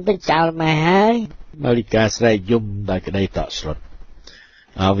កូនទៅចោលមកហើយមាលិកាស្រែកយំដោយក្តីតក់ស្លុត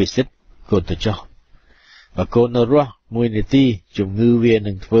វិសិទ្ធកូនទៅចុះបើកូននៅរស់មួយនាទីជំងឺវា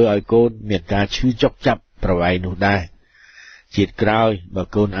នឹងធ្វើឲ្យកូនមានការឈឺចុកចាប់ប្រវែងនោះដែរជាតិក្រោយបើ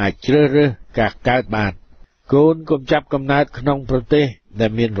កូនអាចជ្រើសរើសការកើតបានកូនកុំចាប់កំណើតក្នុងប្រទេសដែ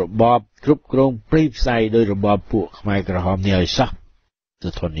លមានរបបគ្រប់គ្រងព្រៃផ្សៃដោយរបបពួកខ្មែរក្រហមនេះឲ្យសោះ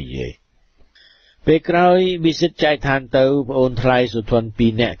សុធននិយាយពេលក្រោយវិសិទ្ធចែកឋានទៅប្អូនថ្លៃសុធន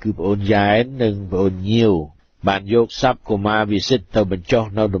2នាក់គឺប្អូនយ៉ែននិងប្អូនញៀវបានយកស័ព្ទកុមារវិសិទ្ធទៅបញ្ចុះ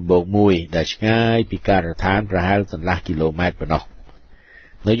នៅដំបូកមួយដែលឆ្ងាយពីការដ្ឋានប្រហែលកន្លះគីឡូម៉ែត្រប៉ុណ្ណោះ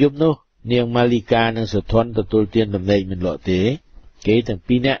នៅយប់នោះនាងម៉ាលីកានិងសុធនទទួលទានដំណេកមិនលក់ទេគេទាំង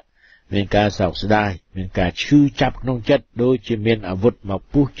ពីរនាក់មានការសោកស្ដាយមានការឈឺចាប់ក្នុងចិត្តដូចជាមានអាវុធមក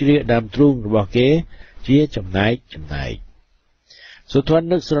ពុះជ្រៀកដើមទ្រូងរបស់គេជាចំណែកសុធន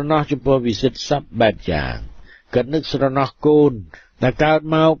នឹកស្រណោះចំពោះវិសិទ្ធសពបែបយ៉ាងគាត់នឹកស្រណោះកូនដែលកើត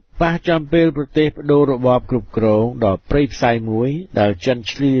មកប៉ះចំពេលប្រទេសបដូររបបគ្រប់គ្រងដល់ព្រៃផ្សៃមួយដែលចិន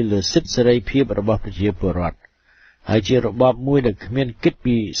ឈ្លាលើសិទ្ធិសេរីភាពរបស់ប្រជាពលរដ្ឋហើយជារបបមួយដែលគ្មានគិត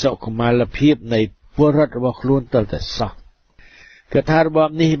ពីសុខុមាលភាពនៃពលរដ្ឋរបស់ខ្លួនទៅតែសោះគឺថារបប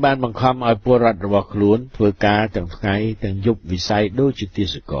នេះបានបង្ខំឲ្យពលរដ្ឋរបស់ខ្លួនធ្វើការទាំងថ្ងៃទាំងយប់វិស័យដូចជាទា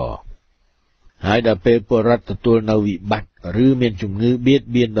សករហើយដល់ពេលពលរដ្ឋទទួលនៅវិបត្តិឬមានជំងឺបៀត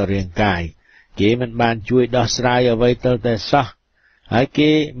បៀនដល់រាងកាយគេមិនបានជួយដោះស្រាយអ្វីទៅតែសោះហើយ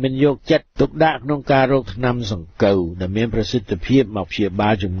គេមិនយកចិត្តទុកដាក់ក្នុងការរកថ្នាំសង្កូវដែលមានប្រសិទ្ធភាពមកព្យាបា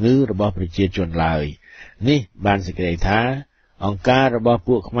លជំងឺរបស់ប្រជាជនឡើយនេះបានសេចក្តីថាអង្គការរបស់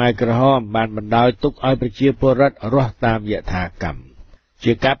ពួកខ្មែរក្រហមបានបណ្ដោយទុកឲ្យប្រជាពលរដ្ឋរស់តាមយថាកម្ម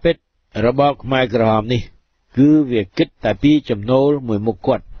ជាការពិតរបបខ្មែរក្រហមនេះគឺវាគិតតែពីចំណូលមួយមុខ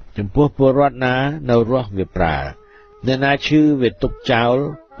គាត់ចំពោះពលរដ្ឋណានៅរស់វាប្រើអ្នកណាឈឺវាទុកចោល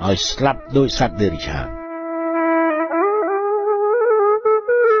ឲ្យស្លាប់ដោយសត្វដេរិឆាន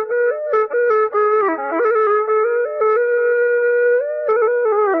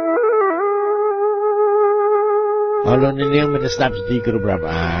អរលោកនាងមានស្ដាប់ទីគ្រប់រាប់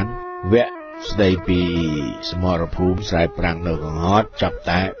អានវគ្គស្ដីពីសមរភូមិស្រែប្រាំងនៅកង្ហតចាប់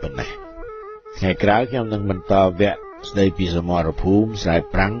តែប៉ុណ្ណេះថ្ងៃក្រោយខ្ញុំនឹងបន្តវគ្គស្ដីពីសមរភូមិស្រែ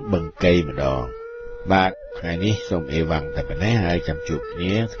ប្រាំងបឹងកេយម្ដងបាទថ្ងៃនេះសូមអេវ៉ាំងតែប៉ុណ្ណេះហើយចាំជួបគ្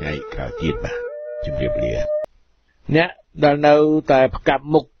នាថ្ងៃក្រោយទៀតបាទជម្រាបលាអ្នកដែលនៅតែផ្កាប់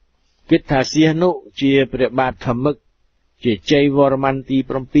មុខគិតថាសៀសនោះជាព្រះបាទធម្មឹកជាជ័យវរ្ម័នទី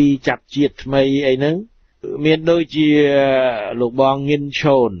7ចាប់ជាតិថ្មីអីហ្នឹងមានដូចជាលោកបងងិន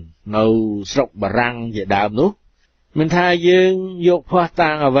ឈូននៅស្រុកបារាំងជាដើមនោះមិនថាយើងយកភ័ស្តុតា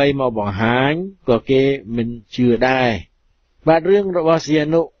ងអ្វីមកបង្ហាញក៏គេមិនជឿដែរបាទរឿងរបស់សៀ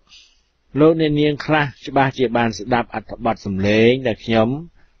នុលោកអ្នកនាងខ្លះច្បាស់ជាបានស្ដាប់អត្ថបទសម្លេងដែលខ្ញុំ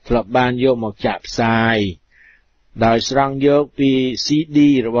ធ្លាប់បានយកមកចាក់ផ្សាយដោយស្រង់យកពី CD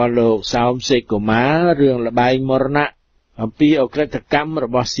របស់លោកសោមសេកកុមាររឿងល្បែងមរណៈអំពីអក្រិតកម្មរ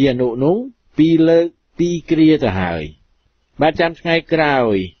បស់សៀនុនោះ2លើក2គ្រាទៅហើយបាទចាំថ្ងៃក្រោ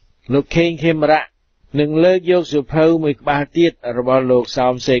យលោកខេងខេមរៈនឹងលើកយកសៀវភៅមួយក្បាលទៀតរបស់លោកសោ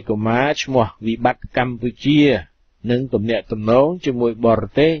មសេកកុមារឈ្មោះវិបត្តិកម្ពុជានិងទំនាក់ទំនងជាមួយបរ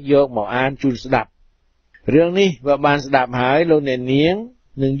ទេសយកមកអានជូនស្ដាប់រឿងនេះបើបានស្ដាប់ហើយលោកអ្នកនាង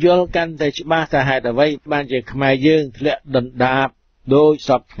នឹងយល់កាន់តែច្បាស់ថាហេតុអ្វីបានជាខ្មែរយើងធ្លាក់ដណ្ដាបដោយស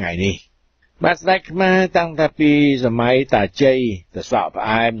ពថ្ងៃនេះបាទស្ដេចខ្មែរតាំងតែពីសម័យតាជ័យតសក់ផ្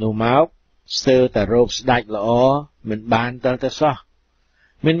អែមនោះមកស្ទើរតែរោគស្ដេចល្អមិនបានទៅសោះ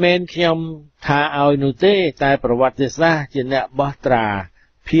មិនមែនខ្ញុំថាឲ្យនោះទេតែប្រវត្តិសាស្ត្រជាអ្នកបោះត្រា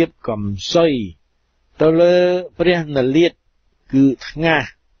ភាពកំសុយទៅលើព្រះនលាតគឺថ្ងាស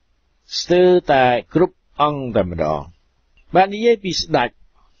ស្ទើរតែគ្រប់អង្គតែម្ដងបាទនិយាយពីស្ដេច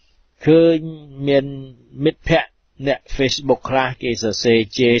ឃើញមានមិត្តភ័ក្តិអ្នក Facebook ខ្លះគេសរសេរ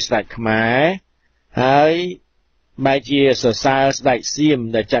ជេរស្ដេចខ្មែរហើយបែរជាសរសើរស្ដេចសៀម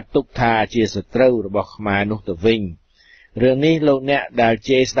ដែលចាត់ទុកថាជាសត្រូវរបស់ខ្មែរនោះទៅវិញ រឿងនេះលោកអ្នកដែល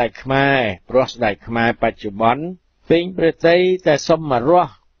ជេរស្ដេចខ្មែរព្រោះស្ដេចខ្មែរបច្ចុប្បន្នពេញប្រទេសតែសុំមករ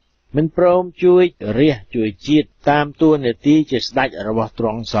ស់មិនព្រមជួយរាជជួយជាតិតាមតួនាទីជាស្ដេចរបស់ទ្រ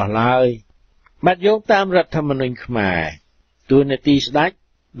ង់សោះឡើយបាត់យោងតាមរដ្ឋធម្មនុញ្ញខ្មែរតួនាទីស្ដេច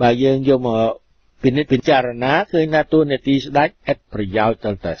បើយើងយកមកពិនិត្យពិចារណាឃើញថាតួនាទីស្ដេចឥតប្រយោជន៍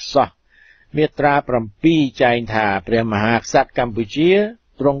ទៅតែសោះមាត្រា7ចែងថាព្រះមហាក្សត្រកម្ពុជា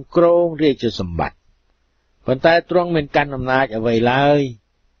ទ្រង់គ្រងរាជសម្បត្តិប៉ុន្តែទ្រង់មិនកាន់អំណាចអ្វីឡើយ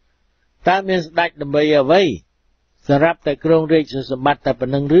តើមានស្ដេចដើម្បីអ្វីសម្រាប់តែគ្រងរាជសម្បត្តិតែប៉ុ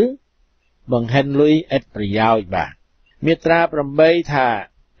ណ្្នឹងឬបង្ហិនលុយឥតប្រយោជន៍បាទមាត្រា8ថា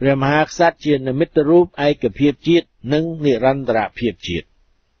ព្រះមហាក្សត្រជានិមិត្តរូបឯកភាពជាតិនិងនិរន្តរភាពជាតិ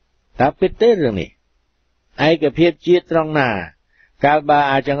តើពិតទេរឿងនេះឯកភាពជាតិត្រង់ណាកាលបើ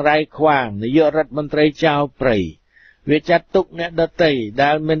អាចង្រៃខ្វាងនាយករដ្ឋមន្ត្រីចៅព្រៃវាចាត់ទុកអ្នកដទៃ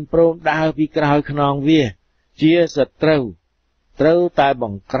ដែលមិនព្រមដើរពីក្រោយខ្នងវាជាសត្រូវតែប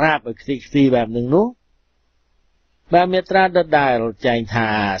ង្ក្រាបឲ្យខ្ទេចខ្ទីបែបនឹងនោះបើមាត្រាដដែលចែងថា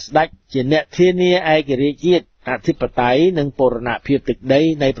ស្ដេចជាអ្នកធានាឯករាជ្យជាតិអធិបតេយ្យនិងបូរណភាពទឹកដី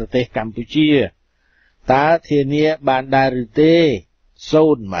នៃប្រទេសកម្ពុជាតើធានាបានដែរឬទេសូ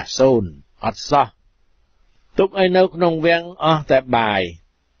ន្យអត់សោះទុកឲ្យនៅក្នុងវាំងអស់តែបាយ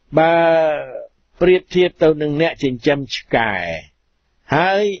បើប្រៀបធៀបទៅនឹងអ្នកចិញ្ចឹមឆ្កែ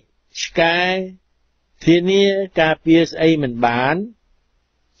ហើយឆ្កែធានាការពារស្អីមិនបាន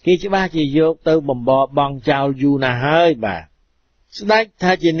គេច្បាស់ជាយកទៅបំបរបង់ចោលយូរណាស់ហើយបាទស្ដេច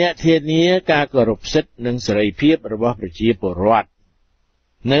ថាជាអ្នកធានាការគោរពសិទ្ធិនិងសេរីភាពរបស់ប្រជាពលរដ្ឋ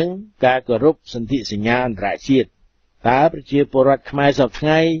និងការគោរពសន្ធិសញ្ញាអន្តរជាតិតើប្រជាពលរដ្ឋខ្មែរសពថ្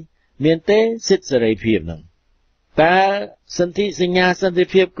ងៃមានទេសិទ្ធិសេរីភាពនឹងតើសន្ធិសញ្ញាសន្តិ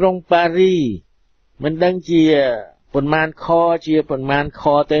ភាពក្រុងប៉ារីមិនដឹងជាប៉ុន្មានខ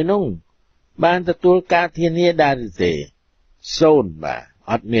ទៅនោះបានទទួលការធានាដែរឬទេសូន្យបាទ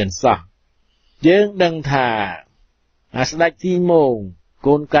អត់មានសោះយើងដឹងថាអាស្ដេចទីម៉ូង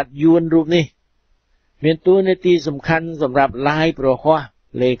កូនកាត់យួនរូបនេះមានតួនាទីសំខាន់សម្រាប់ឡាយប្រហោះ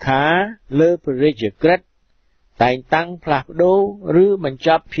លេខាលើព្រះរាជក្រឹត្យតែងតាំងផ្លាស់ប្ដូរឬបញ្ច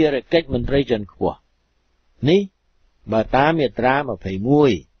ប់ភារកិច្ចមន្ត្រីជាន់ខ្ពស់នេះបើតាមមាត្រា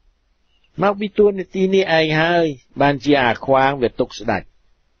21មកពីតួនាទីនេះឯងហើយបានជាអាខ្វាងវាទុកស្ដេច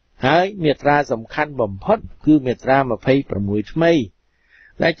ហើយមាត្រាសំខាន់បំផុតគឺមាត្រា26ថ្មី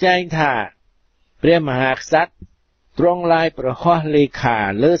ដែលចែងថាព្រះមហាក្សត្រទ្រង់ឡាយប្រហោះលេខា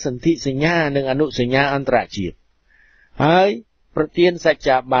លើសន្ធិសញ្ញានិងអនុសញ្ញាអន្តរជាតិហើយប្រទានសច្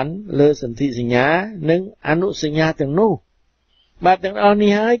ចាប័នលើសន្ធិសញ្ញានិងអនុសញ្ញាទាំងនោះបាទទាំងអស់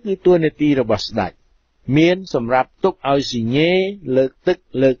នេះហើយគឺតួនាទីរបស់ស្ដេចមានសម្រាប់ទុកឲ្យស៊ីញេលើកទឹក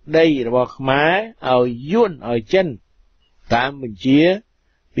លើកដីរបស់ខ្មែរឲ្យយួនឲ្យចិនតាមបញ្ជា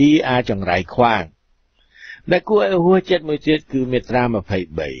ពីអាចង្រៃខ្វាងដែលគួរឲ្យហួសចិត្តមួយទៀតគឺមាត្រា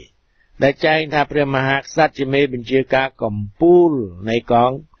23ដែលចែងថាព្រះមហាក្សត្រជាមេបញ្ជាការកម្ពុជានៃក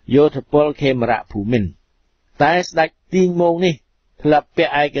ងយោធពលខេមរៈភូមិន្ទតែស្ដេចទីងម៉ូងនេះធ្លាប់ពា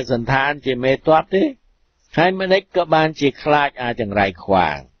ក់ឯកសណ្ឋានជាមេទ័ពទេហើយម្ដេចក៏បានជាខ្លាចអាចង្រៃខ្វា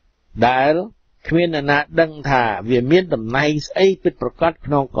ងដែលគ្មានអ្នកណាដឹងថាវាមានតំណែងស្អីពិតប្រាកដ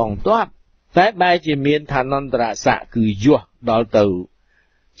ក្នុងកងទ័ពតែបែរជាមានឋានន្តរស័ក្តិគឺយសដល់ទៅ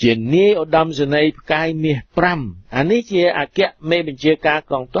ជានាយឧត្តមសេនីយ៍ផ្កាយមាស5អានេះជាអគ្គមេបញ្ជាការ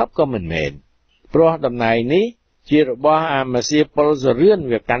កងទ័ពក៏មិនមែនព្រោះតំណែងនេះជារបស់អាមាសៀប៉ុលសរឿន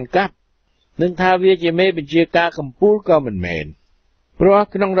វាកាន់កាប់នឹងថាវាជាមេបញ្ជាការកម្ពុជាក៏មិនមែនព្រោះ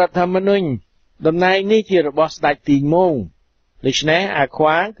ក្នុងរដ្ឋធម្មនុញ្ញតំណែងនេះជារបស់ស្ដេចទីងម៉ូងដូច្នេះអាខ្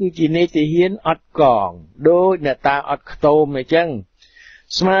វាងគឺជានាយទាហានអត់កងដូចអ្នកតាអត់ខ្ទមអញ្ចឹង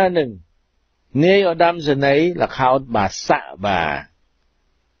ស្មើនឹងនាយឧត្តមសេនីយ៍ល្ខោនបាសាក់បាទ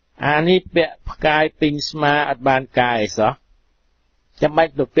អានេះពាក់ផ្កាយពេញស្មាអត់បានកាយសោះចាំបា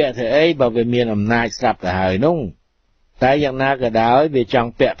ច់ទៅពាក់ធ្វើអីបើវាមានអំណាចស្រាប់ទៅហើយនោះតែយ៉ាងណាក៏ដោយវាច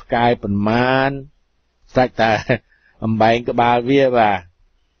ង់ពាក់ផ្កាយប៉ុន្មានសាច់តែអំបែងក្បាលវាបាទ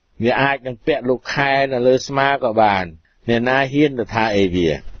វាអាចនឹងពាក់លោកខែនៅលើស្មាក៏បានអ្នកណាហ៊ានទៅថាអីវា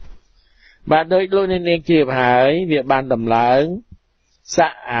បាទដោយលោកនាងជាហើយវាបានដំឡើងសា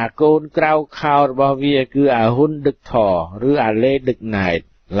ក់អាកូនក្រៅខោរបស់វាគឺអាហ៊ុនដឹកថឬអាលេដឹកណែត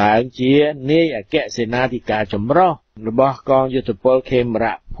ឡើងជានាយអគ្គសេនាធិការចម្រុះរបស់កងយោធពលខេម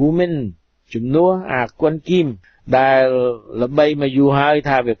រៈភូមិន្ទជំនួសអាគុនគីមដែលល្បីមកយូរហើយ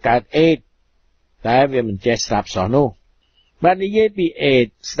ថាវាកើតអេដតែវាមិនចេះស្លាប់សោះនោះបាទនិយាយពីអេដ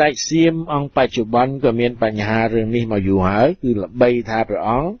ស្ដេចសៀមអង្គបច្ចុប្បន្នក៏មានបញ្ហារឿងនេះមកយូរហើយគឺល្បីថាព្រះ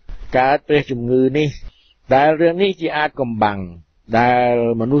អង្គកើតព្រះជំងឺនេះដែលរឿងនេះជាអាចកំបាំងដែល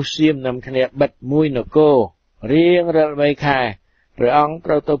មនុស្សសៀមនាំគ្នាបិទមួយនគររៀងរាល់3ខែព្រះអង្គ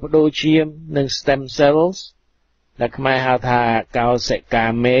ត្រូវទៅបដូរឈាមនិង stem cells ដែលខ្មែរហៅថាកោសិកា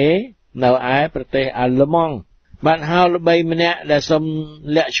មេនៅឯប្រទេសអាល្លឺម៉ង់បានហៅល្បីម្នាក់ដែលសុំ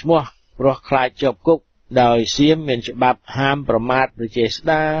លាក់ឈ្មោះព្រោះខ្លាចជាប់គុកដោយសៀមមានច្បាប់ហាមប្រមាថប្រជាស្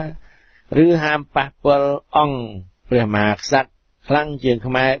ដាឬហាមប៉ះពាល់អង្គព្រះមហាក្សត្រខ្លាំងជាង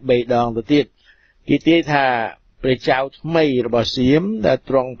ខ្មែរ3 ដងទៅទៀតគេទាយថាព្រះចៅថ្មីរបស់សៀមដែល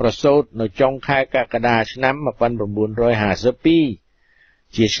ទ្រង់ប្រសូតនៅចុងខែកក្កដាឆ្នាំ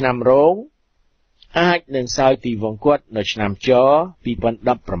1952ជាឆ្នាំរោងអាចនឹងសោយទីវង្គតនៅឆ្នាំច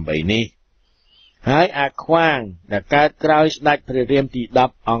2018នេះហើយអាខ្វាងដែលកើតក្រោយស្ដេចព្រះរាមទី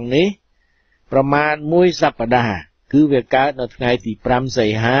10អង្គនេះប្រមាណ1សប្តាហ៍គឺវាកើតនៅថ្ងៃទី5សី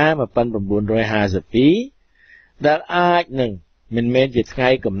ហា1952ដែលអាចនឹងមិនមែនជាថ្ងៃ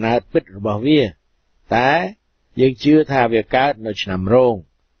កំណើតពិតរបស់វាតែយើងជឿថាវាកើតនៅឆ្នាំរោង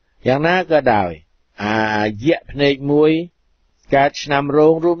យ៉ាងណាក៏ដោយអាយៈភ្នែកមួយកើតឆ្នាំរោ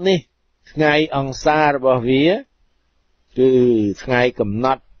ងរូបនេះថ្ងៃអង្សាររបស់វាគឺថ្ងៃកំណ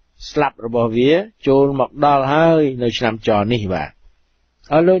ត់ស្លាប់របស់វាចូលមកដល់ហើយនៅឆ្នាំចនេះបាទ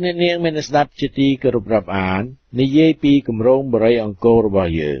អរលោកអ្នកនាងមានស្ដាប់ជាទីគោរពរាប់អាននិយាយពីគម្រោងបរិយអង្គររប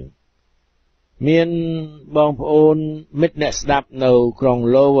ស់យើងមានបងប្អូនមិត្តអ្នកស្ដាប់នៅក្រុង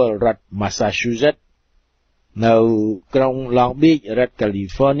Lowell រដ្ឋ Massachusetts នៅក្រុង Long Beach រដ្ឋ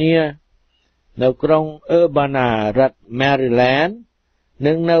California នៅក្រុង Urbana រដ្ឋ Maryland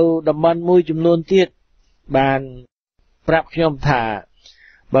និងនៅតំបន់មួយចំនួនទៀតបានប្រាប់ខ្ញុំថា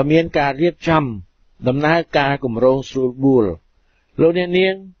បើមានការរៀបចំដំណើរការគម្រោងស្រួលបួលលោកអ្នកនា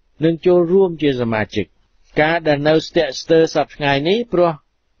ងនឹងចូលរួមជាសមាជិកការដែលនៅស្ទាក់ស្ទើរសប្តាហ៍ថ្ងៃនេះព្រោះ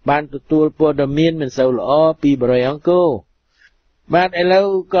បានទទួលព័ត៌មានមិនសូវល្អពីបរិយអង្គរបាទឥឡូវ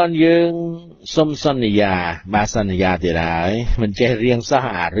ក៏យើងសុំសន្យាបាទសន្យាទៀតហើយមិនចេះរៀងសោះ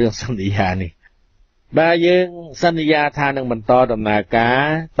អារឿងសន្យានេះបាទយើងសន្យាថានឹងបន្តដំណើរការ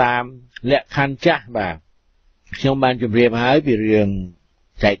តាមលក្ខខណ្ឌចាស់បាទខ្ញុំបានជម្រាបហើយពីរឿង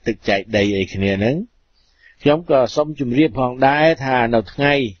ចែកទឹកចែកដីអីគ្នាហ្នឹងខ្ញុំក៏សូមជម្រាបផងដែរថានៅថ្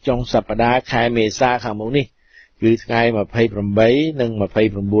ងៃចុងសប្តាហ៍ខែមេសាខាងមុខនេះគឺថ្ងៃ28និង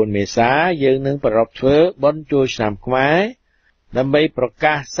29មេសាយើងនឹងប្រារព្ធធ្វើបុណ្យចូលឆ្នាំខ្មែរដើម្បីប្រ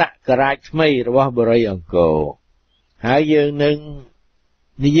កាសសករាជថ្មីរបស់បរិយអង្គរហើយយើងនឹង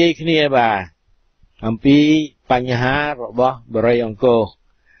និយាយគ្នាបាទអំពីបញ្ហារបស់បរិយអង្គរ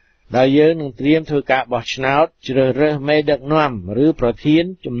ដែលយើងនឹងត្រៀមធ្វើការបោះឆ្នោតជ្រើសរើសមេដឹកនាំឬប្រធាន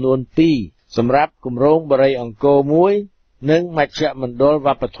ចំនួន2សម្រាប់គម្រោងបរិយអង្គរ1និងមជ្ឈមណ្ឌលវ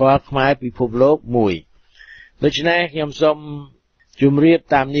ប្បធម៌ខ្មែរពិភពលោក1ដូច្នេះខ្ញុំសូមជម្រាប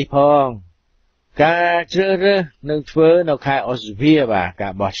តាមនេះផងការជ្រើសរើសនឹងធ្វើនៅខែឧសភាបាទកា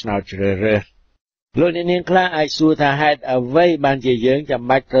របោះឆ្នោតជ្រើសរើសលោកអ្នកនាងខ្លះអាចសួរថាហេតុអ្វីបានជាយើងចាំ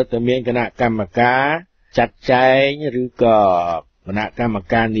បាច់ត្រូវតែមានគណៈកម្មការចាត់ចែងឬក៏គណៈកម្ម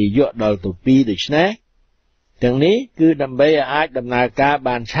ការនយោបាយដល់ទៅ2ដូច្នេះទាំងនេះគឺដើម្បីឲ្យអាចដំណើរការ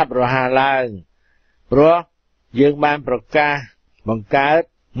បានឆាប់រហ័សឡើងព្រោះយើងបានប្រកាសបង្កើត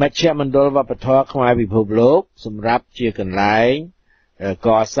មជ្ឈមណ្ឌលវប្បធម៌ខ្មែរពិភពលោកសម្រាប់ជាកន្លែងក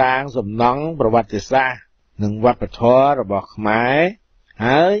សាងសំណង់ប្រវត្តិសាស្ត្រនិងវប្បធម៌របស់ខ្មែរ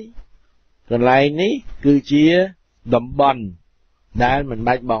ហើយកន្លែងនេះគឺជាតំបន់ដែលមិន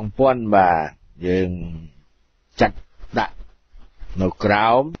បាច់បងពាន់បាទយើងចាត់ដាក់នៅក្រោ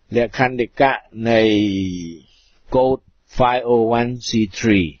មលក្ខន្តិកៈនៃ Code 501c3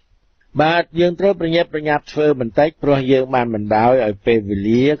 បាទយើងត្រូវប្រញាប់ប្រញាប់ធ្វើបន្តិចព្រោះយើងបានបណ្ដោយឲ្យពេលវេ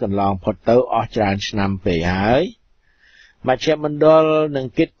លាកន្លងផុតទៅអស់ច្រើនឆ្នាំពេកហើយមជ្ឈមណ្ឌលនឹង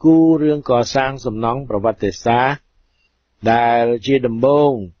គិតគូររឿងកសាងសំណង់ប្រវត្តិសាស្ត្រដែលជាដំបូ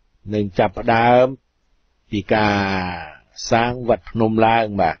ងនឹងចាប់ផ្ដើមពីការសាងវត្តភ្នំឡើង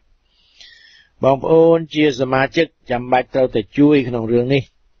បាទបងប្អូនជាសមាជិកចាំបាច់ត្រូវតែជួយក្នុងរឿងនេះ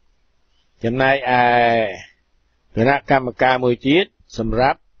ចំណែកឯគណៈកម្មការមួយទៀតសម្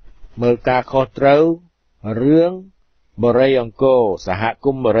រាប់មើលការខុសត្រូវរឿងបរិយអង្គរសហគ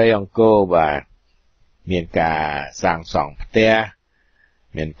មន៍បរិយអង្គរបាទមានការសាងសង់ផ្ទះ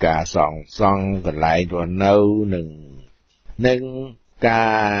មានការសង់កន្លែងរស់នៅនិងកា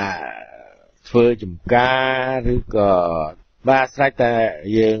រធ្វើចំការឬក៏បាទស្រេចតែ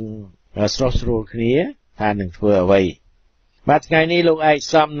យើងស្រស់ស្រួលគ្នាថានឹងធ្វើអ្វីបាទថ្ងៃនេះលោកឯក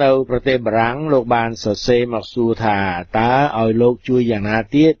សំនៅប្រទេសបារាំងលោកបានសរសេរមកសួរថាតើឲ្យលោកជួយយ៉ាងណា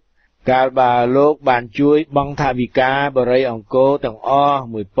ទៀតកាលបើលោកបានជួយបង់ថវិកាបរិយអង្គរទាំងអស់$1,560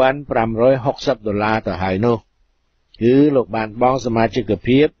ទៅហើយនោះគឺលោកបានបង់សមាជិក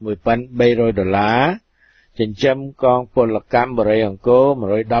ភាព$1,300ចិញ្ចឹមកងពលកម្មបរិយអង្គរ$110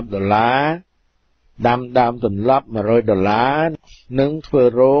ដាំដើមទន្លប់$100និងធ្វើ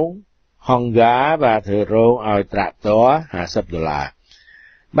រោងហង្កាបាទធ្វើរោងឲ្យត្រាក់ទ័រ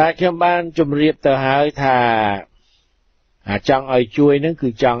$50បាទខ្ញុំបានជម្រាបទៅហើយថា ចង់ឲ្យជួយនឹងគឺ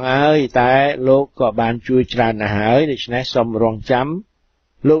ចង់ហើយតែលោកក៏បានជួយច្រើនណាស់ហើយដូច្នេះសូមរងចាំ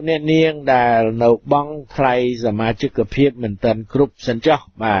លោកអ្នកនាងដែលនៅបង់ថ្លៃសមាជិកភាពមិនទាន់គ្រប់សិនចុះ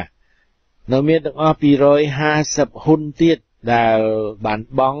បាទនៅមានទាំងអស់250ហ៊ុនទៀតដែលបាន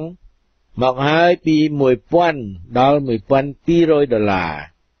បង់មកហើយពី1000ដល់1200ដុល្លារ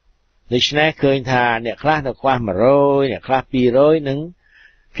ដូច្នេះឃើញថាអ្នកខ្លះនៅខ្វះ100អ្នកខ្លះ200និង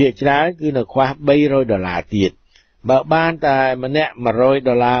ភាគច្រើនគឺនៅខ្វះ300ដុល្លារទៀតបើបានតែម្នាក់100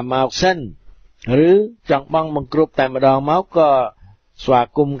ដុល្លារមកសិនឬចង់បង់បង្គ្រប់តែម្ដងមកក៏ស្វា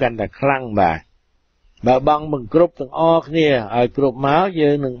គមន៍កាន់តែខ្លាំងបាទបើបង់បង្គ្រប់ទាំងអស់គ្នាឲ្យគ្រប់មកយើ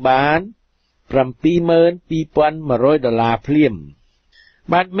ងនឹងបាន72100ដុល្លារភ្លាម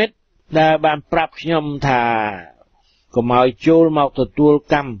បាទមិត្តដែលបានប្រាប់ខ្ញុំថាកុំឲ្យចូលមកទទួល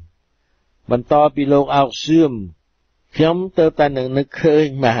កម្មបន្តពីលោកអោកសឿមខ្ញុំទៅតែនឹងនឹកឃើញ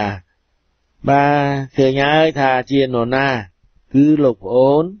បាទឃើញហើយថាជានរណាគឺលោកប្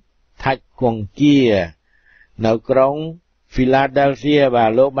អូនថាច់គង្គានៅក្រុង Philadelphia បា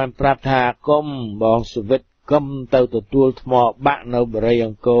ទលោកបានប្រាប់ថាកុំបងសុវិតកុំទៅទទួលថ្មបាក់នៅបរិយអ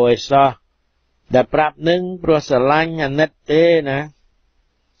ង្គរឯសោះដែលប្រាប់នឹងព្រោះស្រឡាញ់អាណិតទេណា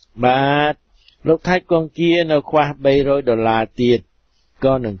បាទលោកថាច់គង្គានៅខ្វះ300ដុល្លារទៀត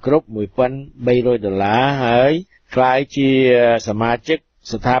ក៏នឹងគ្រប់1300ដុល្លារហើយខ្លាយជាសមាជិក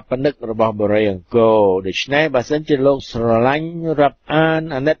ស្ថាបនិករបស់បរិយអង្គរដូច្នេះបើសិនជាលោកស្រឡាញ់រាប់អាន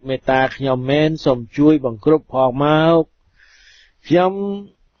អាណិតមេត្តាខ្ញុំមែនសូមជួយបង្គ្រប់ផងមកខ្ញុំ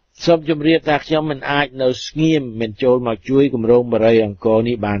សូមជម្រាបថាខ្ញុំមិនអាចនៅស្ងៀមមិនចូលមកជួយគម្រោងបរិយអង្គរ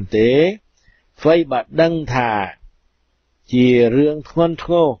នេះបានទេអ្វីបើដឹងថាជារឿងធ្ងន់ធ្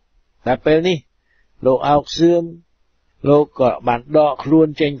ងរតែពេលនេះលោកអោកសឿមលោកក៏បានដកខ្លួន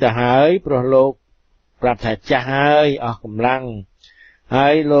ចេញទៅហើយព្រោះលោកប្រាប់ថាចាស់ហើយអស់កម្លាំងហើ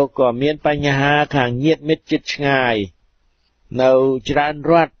យលោកក៏មានបញ្ហាខាងញាតិមិត្តជិតឆ្ងាយនៅច្រើន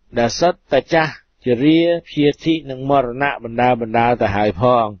រដ្ឋដែលសុទ្ធតែចាស់ជរាព្យាធិនិងមរណៈបណ្ដាលទៅហើយផ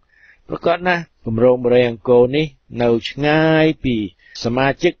ងប្រកបណាស់គម្រោងបរិយអង្គរនេះនៅឆ្ងាយពីសមា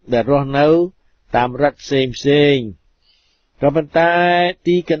ជិកដែលរស់នៅតាមរដ្ឋផ្សេងក៏ប៉ុន្តែ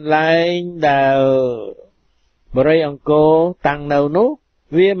ទីកន្លែងដែលបរិយអង្គរតាំងនៅនោះ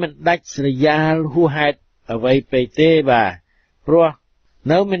វាមិនដាច់ស្រយាលហួសហេតុអ្វីពេកទេបាទព្រោះ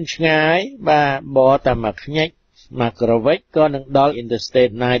នៅមិនឆ្ងាយបាទបរតែមកខ្ញាច់មកក្រវិចក៏នឹងដល់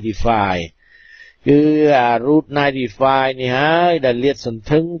Interstate 95គឺអា Route 95នេះហើយដែលលាតសន្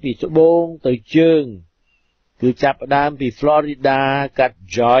ធឹងពីត្បូងទៅជើងគឺចាប់ផ្ដើមពី Florida កាត់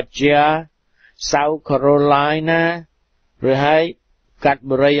Georgia South Carolina ឬហើយកាត់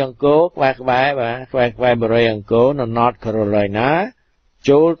បរិយអង្គរក្បែរបរិយអង្គរនៅ North Carolina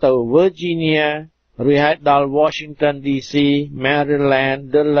ចូលទៅ Virginia រួចហើយដល់ Washington DC Maryland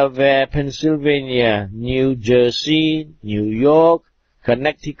Delaware Pennsylvania New Jersey New York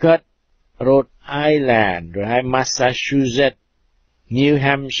Connecticut Rhode Island រួចហើយ Massachusetts New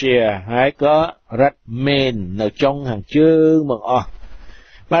Hampshire ហើយក៏រដ្ឋ Maine នៅចុងខាងជើងមកអស់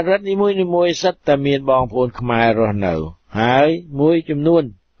បាទរដ្ឋនីមួយៗសិតតែមានបងប្អូនខ្មែររស់នៅហើយមួយចំនួន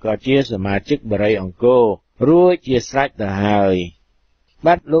ក៏ជាសមាជិកបរិយអង្គររួចជាស្រេចទៅហើយ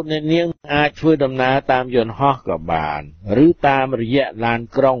បាទលោកអ្នកនាងអាចធ្វើដំណើរតាមយន្តហោះក៏បានឬតាមរយៈឡាន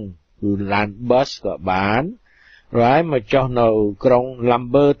ក្រុងគឺឡានប៊ុសក៏បានហើយមកចុះនៅក្រុង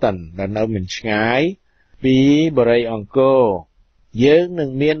Lamberton ដែលនៅមិនឆ្ងាយពីបរិយអង្គរយើងនឹង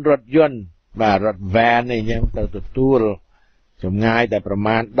មានរថយន្តបាទរថ van អីចឹងទៅទទួលចម្ងាយតែប្រ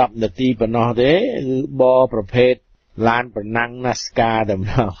មាណ10នាទីប៉ុណ្ណោះទេគឺបរប្រភេទឡានប្រណាំង NASCAR តែម្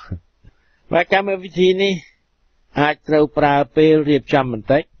ដងបាទកម្មវិធីនេះអាចត្រូវប្រើពេលរៀបចំបន្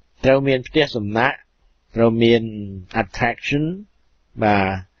តិចត្រូវមានផ្ទះសំណាក់ត្រូវមាន attraction បា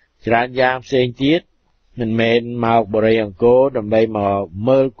ទច្រើនយ៉ាងផ្សេងទៀតមិនមែនមកបរិយអង្គរដើម្បីមក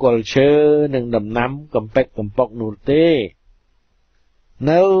មើលគល់ឈើនិងដំណាំកំពេចកំប៉ុកនោះទេ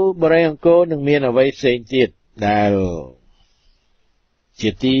នៅបរិយអង្គរនឹងមានអ្វីផ្សេងទៀតដែលជា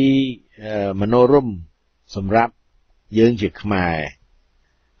ទីមនោរម្យសម្រាប់យើងជាខ្មែរ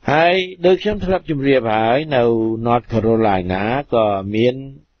ហើយដូចខ្ញុំធ្លាប់ជម្រាបហើយនៅ North Carolina ក៏មាន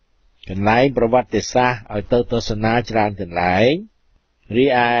កន្លែងប្រវត្តិសាស្ត្រឲ្យទៅទស្សនាច្រើនកន្លែងរី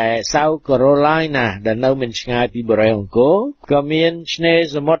ឯ South Carolina ដែលនៅមិនឆ្ងាយពីបរិយអង្គរក៏មានឆ្នេរ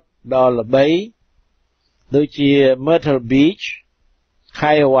សមុទ្រដ៏ល្បីដូចជា Myrtle Beach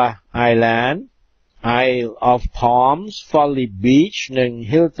Kiowa Island Isle of Palms Folly Beach និង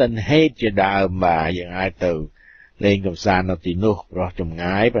Hilton Head ជាដើមបាទយើងអាចទៅលេងកម្សាន្តនៅទីនោះព្រោះចម្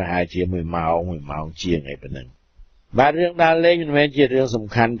ងាយប្រហែលជា1ម៉ោងជាងអីប៉ុណ្ណឹងបាទរឿងដើរលេងមិនមែនជារឿងសំ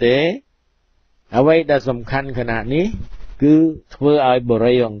ខាន់ទេអ្វីដែលសំខាន់ខណៈនេះគឺធ្វើឲ្យប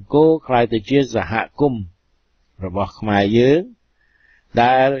រិយអង្គរក្លាយទៅជាសហគមន៍ របស់ខ្មែរយើង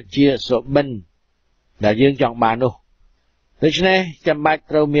ដែលជាសុបិនដែលយើងចង់បាននោះដូច្នេះចាំបាច់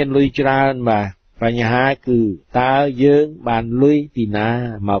ត្រូវមានលុយច្រើនបាទបញ្ហាគឺតើយើងបានលុយពីណា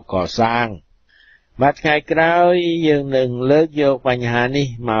មកកសាងបាទថ្ងៃក្រោយយើងនឹងលើកយកបញ្ហានេះ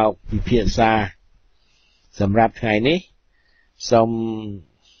មកពិភាក្សាសម្រាប់ថ្ងៃនេះសូម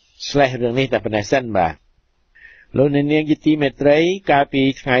ឆ្លេះរឿងនេះតែប៉ុណ្ណេះសិនបាទលោកអ្នកនាងជាទីមេត្រីកាលពី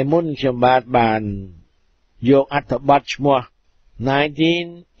ថ្ងៃមុនខ្ញុំបានយកអត្ថបទឈ្មោះ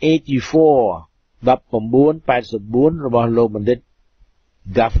1984 1984របស់លោកបណ្ឌិត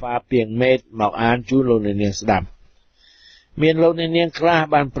Gaffa ពីងមេតមកអានជូនលោកអ្នកនាងស្ដាប់មានលោកអ្នកនាងខ្លះ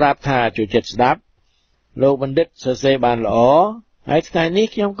បានប្រាប់ថាចូលចិត្តស្ដាប់លោកបណ្ឌិតសរសេរបានល្អហើយថ្ងៃនេះ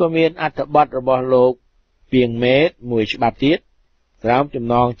ខ្ញុំក៏មានអត្ថបទរបស់លោកពីងមេតមួយច្បាប់ទៀតក្រោមចំ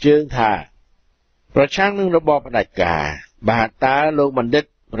ណងជើងថាប្រឆាំងនឹងរបបផ្ដាច់ការបាទតើលោកបណ្ឌិត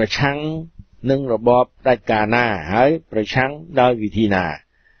ប្រឆាំងនឹងរបបផ្ដាច់ការណាហើយប្រឆាំងដោយវិធីណា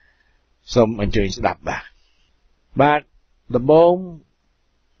សូមអញ្ជើញស្ដាប់បាទដំបូង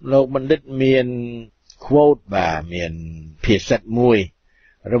លោកបណ្ឌិតមាន quote បាទមានភាសិតមួយ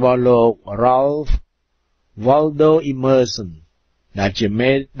របស់លោក Ralph Waldo Emerson ដែលជាមេ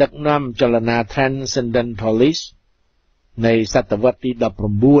ដឹកនាំចលនា Transcendentalist នៃសតវត្សទី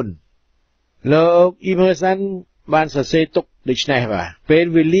19លោក Emerson បានសរសេរទុកដូច្នេះបាទពេល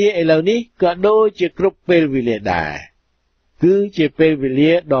វេលាឥឡូវនេះក៏ដូចជាគ្រប់ពេលវេលាដែរគឺជាពេលវេ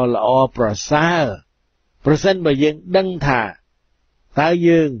លាដ៏ល្អប្រសើរប្រសិនបើយើងដឹងថាតើ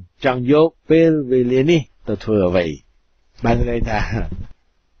យើងចង់យកពេលវេលានេះទៅធ្វើអ្វីបានន័យថា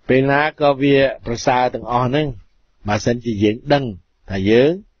ពេលណាក៏វាប្រសើរទាំងអស់ហ្នឹងបើសិនជាយើងដឹងថាយើ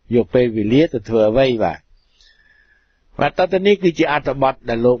ងយកពេលវេលាទៅធ្វើអ្វីបាទតើនេះគឺជាអត្ថបទ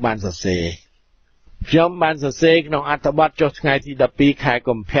ដែលលោកបានសរសេរខ្ញុំបានសរសេរក្នុងអត្ថបទចុះថ្ងៃទី12ខែ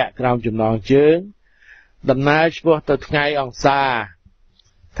កុម្ភៈក្រោមចំណងជើងដំណើរឆ្ពោះទៅថ្ងៃអង្គសា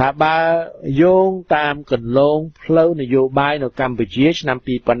ថាបើយោងតាមកន្លងផ្លូវនយោបាយនៅកម្ពុជាឆ្នាំ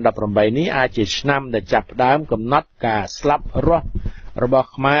2018នេះអាចជាឆ្នាំដែលចាប់ផ្ដើមកំណត់ការស្លាប់រស់របស់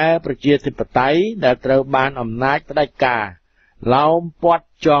ខ្មែរប្រជាធិបតេយ្យដែលត្រូវបានអំណាចផ្ដាច់ការឡោមព័ទ្ធ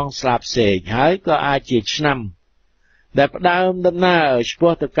ចងស្លាប់សេកហើយក៏អាចជាឆ្នាំដែលផ្ដើមដំណើរឆ្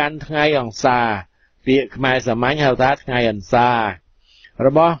ពោះទៅកាន់ថ្ងៃអង្គសាពាក្យខ្មែរសាមញ្ញហៅថាថ្ងៃអន្សារ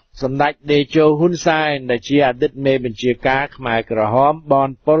បស់សម្ដេចតេជោហ៊ុនសែនដែលជាអតីតមេបញ្ជាការខ្មែរក្រហមបន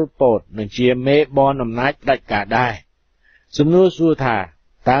ប៉ុលពតនិងជាមេបនអំណាចផ្ដាច់ការដែរសំណួរសួរថា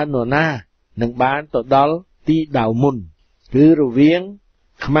តើនរណានឹងបានទៅដល់ទីដៅមុនគឺរវាង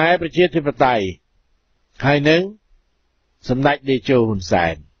ខ្មែរប្រជាធិបតេយ្យហើយនឹងសម្ដេចតេជោហ៊ុនសែ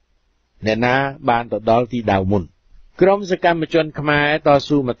នអ្នកណាបានទៅដល់ទីដៅមុនក្រុមសកម្មជនខ្មែរត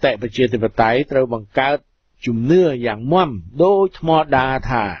ស៊ូមតិប្រជាធិបតេយ្យត្រូវបង្កើតជំនឿយ៉ាងមាំដោយថ្មដា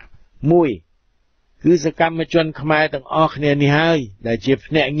ថា1គឺសកម្មជនខ្មែរទាំងអស់គ្នានេះហើយដែលជា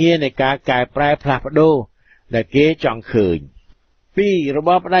ភ្នាក់ងារនៃការកែប្រែផ្លាស់ប្ដូរដែលគេចង់ឃើញ2រប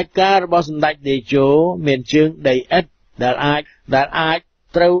បផ្ដាច់ការរបស់សម្ដេចតេជោមានជើងដីឥដ្ឋដែលអាច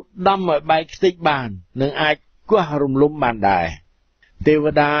ត្រូវដំឲ្យបែកខ្ទេចបាននិងអាចគោះរំលំបានដែរទេវ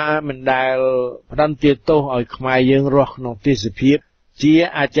តាមិនដែលផ្ដន្ទាទោសឲ្យខ្មែរយើងរស់ក្នុងទេសភាពជា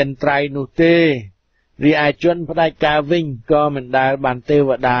អចិន្ត្រៃយ៍នោះទេរីឯជនផ្ដាច់ការវិញក៏មិនដែលបានទេវ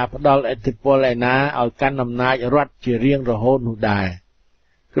តាផ្ដល់ឥទ្ធិពលឯណាឲ្យកាន់អំណាចរដ្ឋជារៀងរហូតនោះដែរ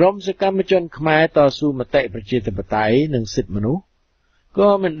ក្រុមសកម្មជនខ្មែរតស៊ូមតិប្រជាធិបតេយ្យនិងសិទ្ធិមនុស្សក៏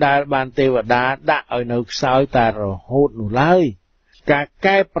មិនដែលបានទេវតាដាក់ឲ្យនៅខ្សោយតែរហូតនោះឡើយការ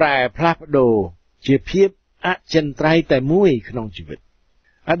កែប្រែផ្លាស់ប្ដូរជាភាពអចិន្ត្រៃយ៍តែមួយក្នុងជីវិត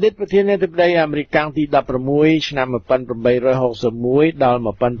អតីតប្រធានាធិបតីអាមេរិកទី16ឆ្នាំ1861ដល់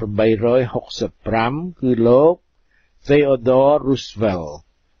1865គឺលោក Theodore Roosevelt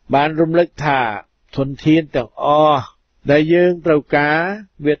បានរំលឹកថាធនធានទាំងអស់ដែលយើងត្រូវការ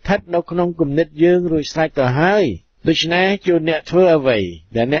វាស្ថិតនៅក្នុងគំនិតយើងរួចស្រេចទៅហើយដូច្នេះជួនអ្នកធ្វើអ្វី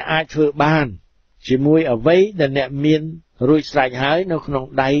ដែលអ្នកអាចធ្វើបានជាមួយអ្វីដែលអ្នកមានរួចស្រេចហើយនៅក្នុង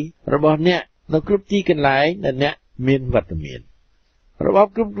ដៃរបស់អ្នកនៅគ្រប់ទីកន្លែងដែលអ្នកមានវត្តមានរបប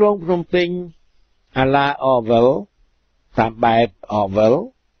គ្រប់គ្រងភ្នំពេញអាឡា Orwell តាមបែប Orwell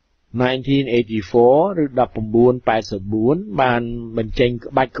 1984 ឬ1984បានបញ្ចេញ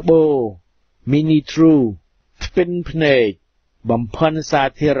ក្បាច់ក្បូរ Mini True ស្ពិនភ្នែកបំផិនសា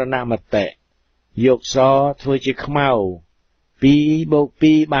ធារណមតិយកសធ្វើជាខ្មៅ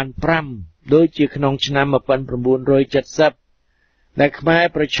 2+2 បាន 5ដូចជាក្នុងឆ្នាំ1970ដែលខ្មែរ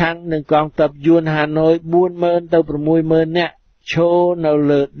ប្រឆាំងនឹងកងទ័ពយួនហាណូយ 40,000 ទៅ 60,000 នាក់ឈរនៅ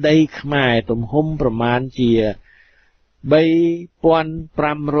លើដីខ្មែរទំហំប្រមាណជា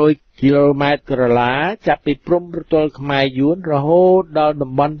 3,500 គីឡូម៉ែត្រក្រឡាចាប់ពីព្រំប្រទល់ខ្មែរយួនរហូតដល់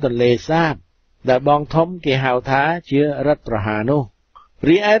តំបន់ទន្លេសាប ដែលបងធំគេហៅថាជារដ្ឋប្រហារនោះ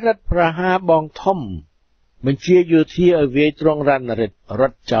រីឯរដ្ឋប្រហារបងធំបញ្ជាយោធាឲ្យវាយទ្រង់រណរិទ្ធរ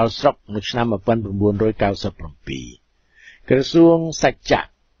ត់ចោលស្រុកនៅឆ្នាំ1997ក្រសួងសច្ចៈ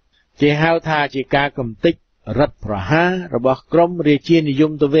គេហៅថាជាការកំទេចរដ្ឋប្រហាររបស់ក្រមរាជានិយ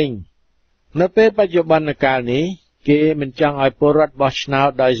មទៅវិញនៅពេលបច្ចុប្បន្នកាលនេះគេមិនចង់ឲ្យពលរដ្ឋបោះឆ្នោត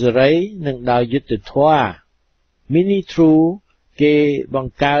ដោយសេរីនិងដោយយុត្តិធម៌ Mini True គេប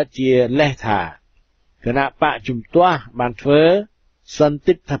ង្កើតជាលេសថាគណៈបកជំទាស់បានធ្វើសន្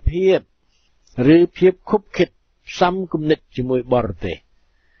តិទ្ធភាពឬភាពខុបខិតផ្សំគំនិតជាមួយបរទេស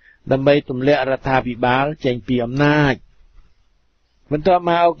ដើម្បីទម្លាក់រដ្ឋាភិបាលចេញពីអំណាចបន្ទាប់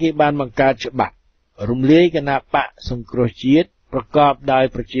មកគេបានបង្កើតច្បាប់រំលាយគណៈបកសង្គ្រោះជាតិប្រកបដោយ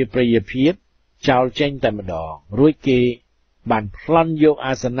ប្រជាប្រិយភាពចោលចេញតែម្ដងរួចគេបានប្លន់យក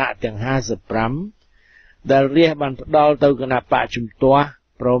អាសនៈទាំង55ដែលរាជបានផ្ដល់ទៅគណៈបកជំទាស់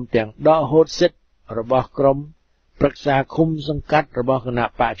ព្រមទាំងដកហូតសិទ្ធិរបស់ក្រុមប្រឹក្សាឃុំសង្កាត់របស់គណៈ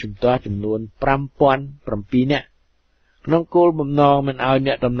បកជំទាស់ចំនួន 5007 នាក់ក្នុងគោលបំណងមិនឲ្យ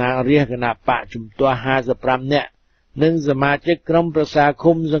អ្នកតំណាងរាជគណៈបកជំទាស់55 នាក់និងសមាជិកក្រុមប្រឹក្សា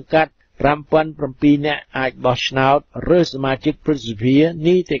ឃុំសង្កាត់ 5007 នាក់អាចបោះឆ្នោតរើសសមាជិកព្រឹទ្ធសភា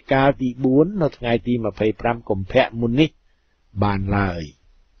នីតិកាលទី4នៅថ្ងៃទី25កុម្ភៈមុននេះបានឡើយ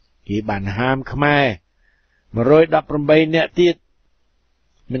គេបានហាមខ្មែរ118 នាក់ទៀត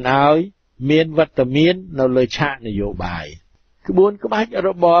មិនឲ្យមានវត្តមាននៅលើឆាកនយោបាយក្បួនក្បាច់រ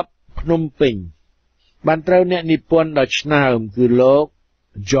បបភ្នំពេញបានត្រូវអ្នកនិពន្ធដ៏ឆ្នើមគឺលោក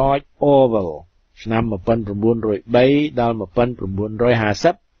George Orwell ឆ្នាំ1903ដល់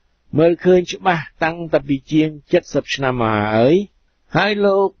1950មើលឃើញច្បាស់តាំងតែពីជាង70ឆ្នាំមកហើយ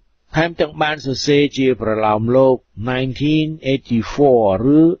លោកថែមទាំងបានសរសេរជាប្រឡោមលោក1984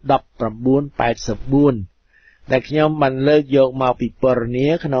ឬ1984ដែលខ្ញុំបានលើកយកមកពិពណ៌នា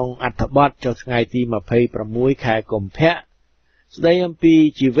ក្នុងអត្ថបទចុះថ្ងៃទី26ខែកុម្ភៈស្ដីអំពី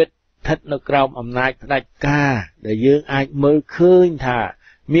ជីវិតស្ថិតនៅក្រោមអំណាចផ្ដាច់ការដែលយើងអាចមើលឃើញថា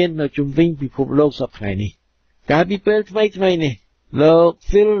មាននៅជុំវិញពិភពលោកសព្វថ្ងៃនេះកាលពីពេលថ្មីនេះលោក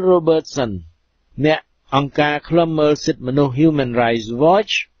Phil Robertson អ្នកអង្គការឃ្លាំមើលសិទ្ធិមនុស្ស Human Rights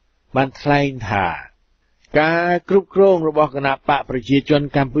Watch បានថ្លែងថាការគ្រប់គ្រងរបស់គណៈបកប្រជាជន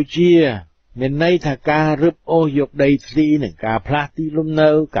កម្ពុជាមានន័យថាការរឹបអូសយកដីធ្លីនិងការផ្លាស់ទីលំនៅ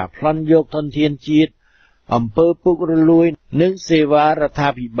ការប្លន់យកធនធានជាតិអំពើពុករលួយនិងសេវារដ្ឋា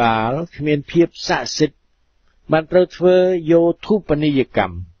ភិបាលគ្មានភាពស័ក្តិសិទ្ធិបានត្រូវធ្វើយោធូបនីយក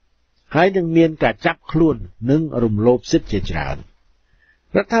ម្មហើយនឹងមានការចាប់ខ្លួននិងរំលោភសិទ្ធិជាច្រើន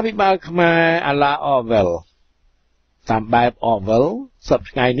រដ្ឋាភិបាលខ្មែរអាឡាអវែលតាមបែបអវែលសប្តា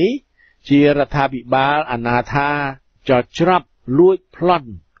ហ៍ថ្ងៃនេះជារដ្ឋាភិបាលអាណាថាចោតច្រាប់លួចប្លន់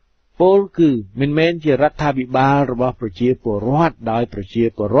ពលគឺមិនមែនជារដ្ឋាភិបាលរបស់ប្រជាពលរដ្ឋដោយប្រជា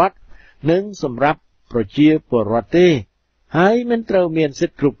ពលរដ្ឋនិងសម្រាប់ប្រជាពលរដ្ឋទេហើយមិនត្រូវមានសិ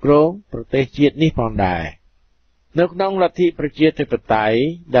ទ្ធិគ្រប់គ្រងប្រទេសជាតិនេះផងដែរនៅក្នុងលទ្ធិប្រជាធិបតេយ្យ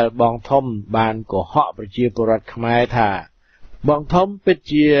ដែលបងធំបានកុហកប្រជាពលរដ្ឋខ្មែរថាបងធំពិត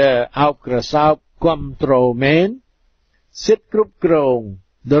ជាអោបក្រសោបគាំទ្រមែនសិទ្ធិគ្រប់គ្រង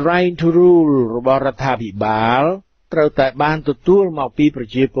the right to rule របស់រដ្ឋាភិបាលត្រូវតែបានទទួលមកពីប្រ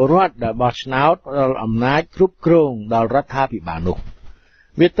ជាពលរដ្ឋដែលបោះឆ្នោតដល់អំណាចគ្រប់គ្រងដល់រដ្ឋាភិបាលនោះ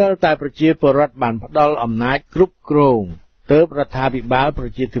វាត្រូវតែប្រជាពលរដ្ឋបានផ្ដល់អំណាចគ្រប់គ្រងទើបរដ្ឋាភិបាលប្រ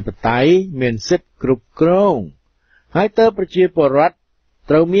ជាធិបតេយ្យមានសិទ្ធិគ្រប់គ្រងហើយទើបប្រជាពលរដ្ឋ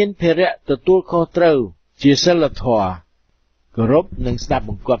ត្រូវមានភារៈទទួលខុសត្រូវជាសិលធម៌គោរពនិងស្ដាប់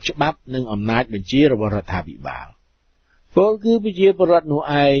បង្គាប់ច្បាប់និងអំណាចបញ្ជារបស់រដ្ឋាភិបាលពលគឺប្រជាពលរដ្ឋនោះ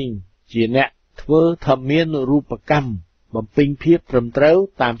ឯងជាអ្នកធ្វើធម្មានុរូបកម្មបំពេញភាពត្រឹមត្រូវ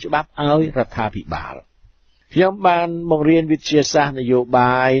តាមច្បាប់ឲ្យរដ្ឋាភិបាលខ្ញុំបានបង្រៀនវិទ្យាសាស្ត្រនយោ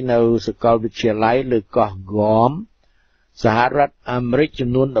បាយនៅសាកលវិទ្យាល័យលើកោះហ្គមសហរដ្ឋអាមេរិកចំ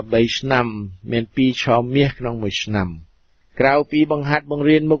នួន13ឆ្នាំមាន2ឆមាសក្នុងមួយឆ្នាំក្រៅពីបង្ហាត់បង្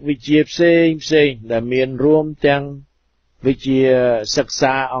រៀនមុខវិជ្ជាផ្សេងដែលមានរួមទាំងវិជ្ជាសិក្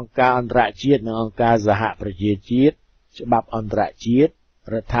សាអង្គការអន្តរជាតិនិងអង្គការសហប្រជាជាតិច្បាប់អន្តរជាតិ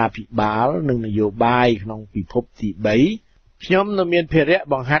រដ្ឋាភិបាលនិងនយោបាយក្នុងពិភពទី3ខ្ញុំនៅមានភារៈ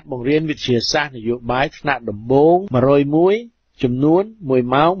បង្ហាត់បង្រៀនវិទ្យាសាស្ត្រនយោបាយថ្នាក់ដំបូង101ចំនួន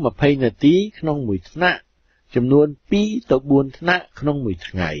1ម៉ោង20នាទីក្នុងមួយថ្នាក់ចំនួន2ទៅ4ថ្នាក់ក្នុងមួយ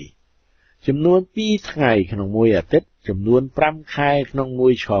ថ្ងៃចំនួន2ថ្ងៃក្នុងមួយអាទិត្យចំនួន5ខែក្នុងមួ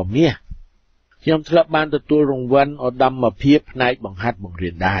យឆមាសខ្ញុំធ្លាប់បានទទួលរង្វាន់ឧត្តមភាពផ្នែកបង្ហាត់បង្រៀ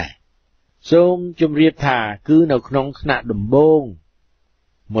នដែរសូមជម្រាបថាគឺនៅក្នុងថ្នាក់ដំបូង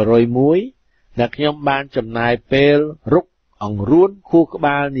101ដែលខ្ញុំបានចំណាយពេលរុកអង្រួនខួរក្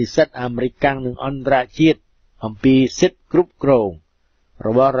បាលនិស្សិតអាមេរិកនិងអន្តរជាតិអំពីសិទ្ធិគ្រប់គ្រង រ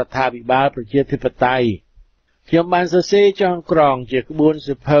បស់រដ្ឋាភិបាលប្រជាធិបតេយ្យខ្ញុំបានសរសេរចងក្រងជាក្បួន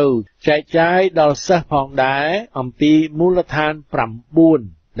សៀវភៅចែកចាយដល់សិស្សផងដែរអំពីមូលដ្ឋាន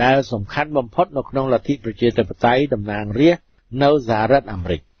9ដែលសំខាន់បំផុតនៅក្នុងលទ្ធិប្រជាធិបតេយ្យតំណាងរាស្ត្រនៅសហរដ្ឋអាមេ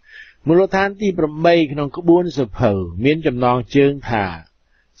រិកមូលដ្ឋានទី8ក្នុងក្បួនសៀវភៅមានចំណងជើងថា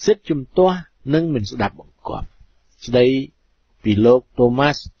សិទ្ធិជំទាស់និងមិនស្ដាប់បង្គាប់ស្ដីពីលោក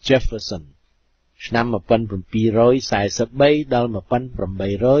Thomas Jefferson ឆ្នាំ1743ដល់1826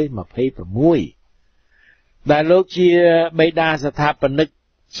ដែលលោកជាបិតាស្ថាបនិក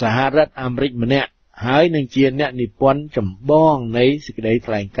សហរដ្ឋអាមេរិកម្នាក់ហើយនឹងជាអ្នកនិពន្ធចម្បងនៃសេចក្តី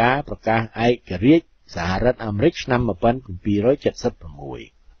ថ្លែងការណ៍ប្រកាសឯករាជ្យសហរដ្ឋអាមេរិកឆ្នាំ1776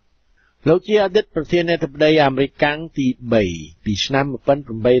លោកជាអតីតប្រធានាធិបតីអាមេរិកកាំងទី3ពីឆ្នាំ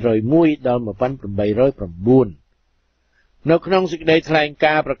1801ដល់1809នៅក្នុងសេចក្តីថ្លែង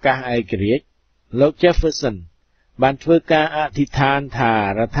ការណ៍ប្រកាសឯករាជ្យលោក Jefferson បានធ្វើការអធិដ្ឋានថា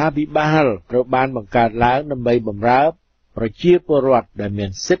រដ្ឋាភិបាលត្រូវបានបង្កើតឡើងដើម្បីបម្រើប្រជាពលរដ្ឋដែលមាន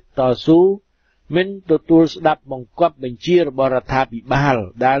សិទ្ធិតស៊ូមិនទទួលស្ដាប់បង្គាប់បញ្ជារបស់រដ្ឋាភិបាល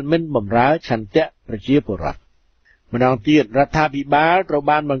ដែលមិនបម្រើឆន្ទៈប្រជាពលរដ្ឋម្ដងទៀតរដ្ឋាភិបាលត្រូវ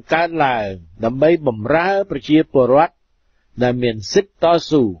បានបង្កើតឡើងដើម្បីបម្រើប្រជាពលរដ្ឋដែលមានសិទ្ធិត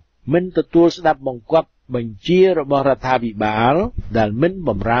ស៊ូមិនទទួលស្ដាប់បង្គាប់បញ្ជារបស់រដ្ឋាភិបាលដែលមិនប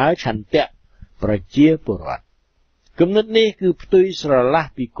ម្រើឆន្ទៈប្រជាពលរដ្ឋគំនិតនេះគឺផ្ទុយស្រឡះ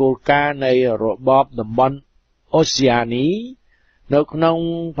ពីគោលការណ៍នៃរបបតំបន់អូសេអានីនៅក្នុង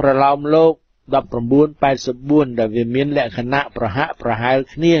ប្រឡោមលោក1984ដែលវាមានលក្ខណៈប្រហាក់ប្រហែល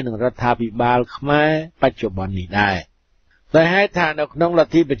គ្នានឹងរដ្ឋាភិបាលខ្មែរបច្ចុប្បន្ននេះដែរតែហេតុថានៅក្នុងល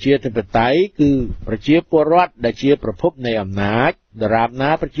ទ្ធិប្រជាធិបតេយ្យគឺប្រជាពលរដ្ឋដែលជាប្រភពនៃអំណាចដរាបណា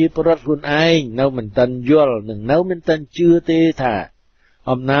ប្រជាពលរដ្ឋខ្លួនឯងនៅមិនទាន់យល់និងនៅមិនទាន់ជឿទេថា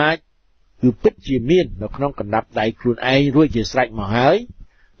អំណាចគឺពិតជាមាននៅក្នុងកណ្ដាប់ដៃខ្លួនឯងរួចជាស្រេចមកហើយ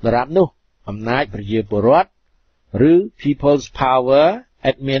ដរាបនោះអំណាចប្រជាពលរដ្ឋឬ People's Power អ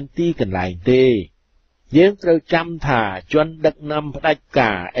ត់មានទីកន្លែងទេយើងត្រូវចាំថាជនដឹកនាំផ្ដាច់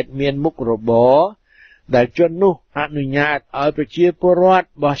ការអត់មានមុខរបរដែលជននោះអនុញ្ញាតឲ្យប្រជាពលរដ្ឋ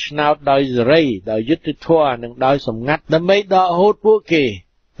បោះឆ្នោតដោយសេរីដោយយុត្តិធម៌និងដោយសម្ងាត់ដើម្បីដកហូតពួកគេ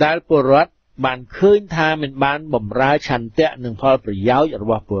ដែលពលរដ្ឋបានឃើញថាមិនបានបម្រើឆន្ទៈនិងផលប្រយោជន៍រ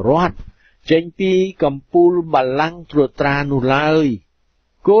បស់ពលរដ្ឋចេញពីកម្ពូលបល្ល័ង្កត្រួតត្រានោះឡើយ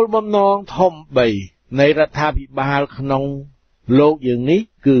គោលបំណងធំ3នៃរដ្ឋាភិបាលក្នុងលោកយើងនេះ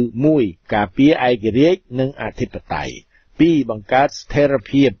គឺ1ការពារឯករាជ្យនិងអធិបតេយ្យ2បង្កើតស្ថិរ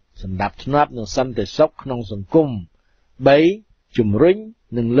ភាពសណ្ដាប់ធ្នាប់និងសន្តិសុខក្នុងសង្គម3ជំរុញ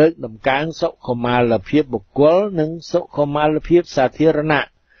និងលើកតម្កើងសុខុមាលភាពបុគ្គលនិងសុខុមាលភាពសាធារណៈ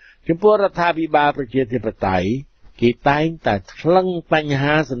ចំពោះរដ្ឋាភិបាលប្រជាធិបតេយ្យគេតែងតែថ្លឹងបញ្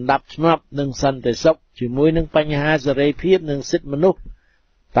ហាសណ្ដាប់ធ្នាប់និងសន្តិសុខជាមួយនឹងបញ្ហាសេរីភាពនិងសិទ្ធិមនុស្ស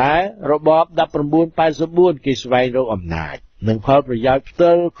តែរបប1984គេស្វែងរកអំណាចនិងផលប្រយោជន៍ផ្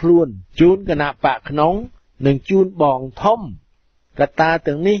ទាល់ខ្លួនជូនគណៈបកក្នុងនិងជូនបងធំកត្តា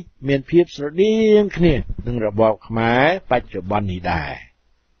ទាំងនេះមានភាពស្រដៀងគ្នានឹងរបបខ្មែរបច្ចុប្បន្ននេះដែរ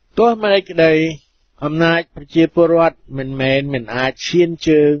ទោះមិនក្តីអំណាចប្រជាពលរដ្ឋមិនអាចឈាន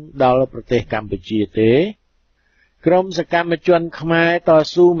ជើងដល់ប្រទេសកម្ពុជាទេក្រុមសកម្មជនខ្មែរត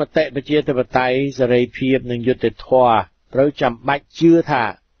ស៊ូមតិប្រជាធិបតេយ្យសេរីភាពនិងយុត្តិធម៌ត្រូវចាំបាច់ជឿថា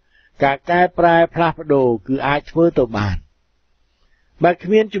ការកែប្រែផ្លាស់ប្ដូរគឺអាចធ្វើទៅបានបើគ្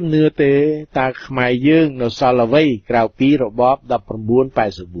មានជំនឿទេតើខ្មែរយើងនៅសល់អ្វីក្រៅពីរបប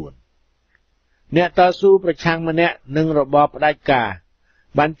1984អ្នកតស៊ូប្រឆាំងម្នាក់នឹងរបបផ្ដាច់ការ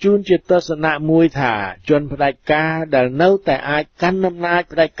បានជូនជាទស្សនៈមួយថាជនផ្ដាច់ការដែលនៅតែអាចកាន់អំណាច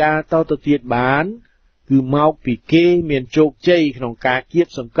ផ្ដាច់ការតទៅទៀតបានគឺមកពីគេមានជោគជ័យក្នុងការគៀប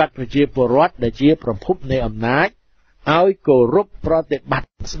សង្កត់ប្រជាពលរដ្ឋដែលជាប្រភពនៃអំណាចឲ្យគោរពប្រតិបត្តិ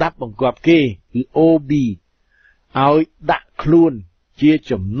ស្ដាប់បង្គាប់គេគឺ OB ឲ្យដាក់ខ្លួនជា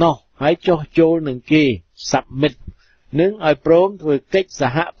ចំណុះហើយចុះចូលនឹងគេ submit និងឲ្យព្រមធ្វើកិច្ចស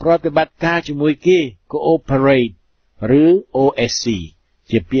ហប្រតិបត្តិការជាមួយគេ cooperate ឬ OSC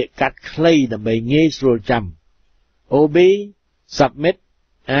ជាពាក្យកាត់ខ្លីដើម្បីងាយស្រួលចាំ OB submit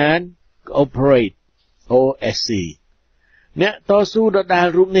and cooperate OSC អ្នកតស៊ូដដែល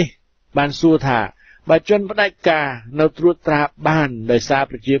រូបនេះបានសួរថាបើជនផ្ដាច់ការនៅត្រួតត្រាបានដោយសារ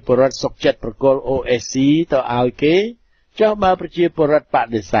ប្រជាពលរដ្ឋសុខចិត្តប្រគល់ OSC ទៅឲ្យគេចុះបើប្រជាពលរដ្ឋប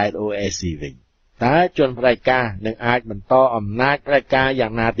ដិសេធ OSC វិញតើជនផ្ដាច់ការនឹងអាចបន្តអំណាចផ្ដាច់ការយ៉ា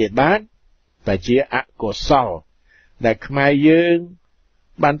ងណាទៀតបានតែជាអកុសលដែលខ្មែរយើង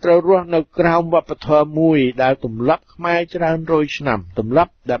បានត្រូវរស់នៅក្រោមវប្បធម៌មួយដែលទម្លាប់ខ្មែរច្រើនរយឆ្នាំទម្លា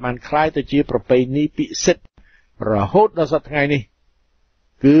ប់ដែលបានคล้ายទៅជាប្រពៃណីពិសិដ្ឋរហូតដល់សប្តាហ៍ថ្ងៃនេះ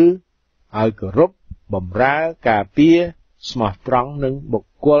គឺឲ្យគោរពបម្រើការពារ ស្មោះត្រង់និងបុ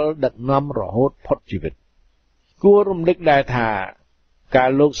គ្គលដឹកនាំរហូតផុតជីវិតគួររំលឹកដែរថាការ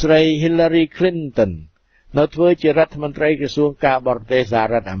លោកស្រី Hillary Clinton នៅធ្វើជារដ្ឋមន្ត្រីក្រសួងការបរទេសសហ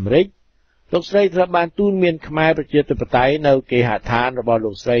រដ្ឋអាមេរិកលោកស្រីត្រូវបានទូនមានខ្មែរប្រជាធិបតេយ្យនៅគេហដ្ឋានរបស់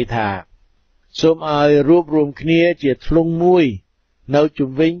លោកស្រីថាសូមឲ្យរួបរวมគ្នាជាធ្លុងមួយនៅជុំ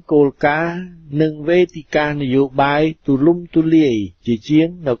វិញគោលការណ៍និងវេទិកានយោបាយទូលំទូលាយជាជាង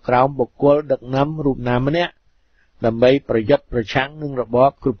នៅក្រោមបុគ្គលដឹកនាំរូបណាម្នាក់ដើម្បីប្រយុទ្ធប្រឆាំងនឹងរបប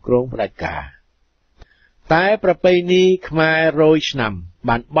គ្រប់គ្រងផ្ដាច់ការតែប្រពៃណីខ្មែរ100ឆ្នាំ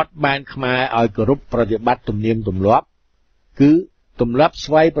បានបត់បែនខ្មែរឲ្យគោរពប្រតិបត្តិទំនៀមទម្លាប់គឺទម្លាប់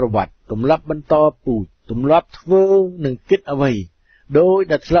ស្វ័យប្រវត្តិទម្លាប់បន្តពូជទម្លាប់ធ្វើនិងគិតអ្វីដោយ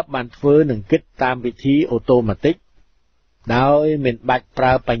ដែលធ្លាប់បានធ្វើនិងគិតតាមវិធីអូតូម៉ាទិកដោយមិនបាច់ប្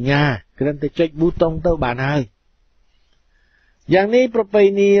រើបញ្ញាគ្រាន់តែចុចប៊ូតុងទៅបានហើយយ៉ាងនេះប្រពៃ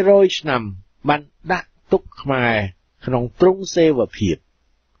ណី100ឆ្នាំបានដាក់ទុកខ្មែរក្នុងទ្រង់សេវភាព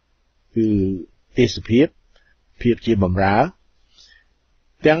គឺទេសភាពភាពជាបម្រើ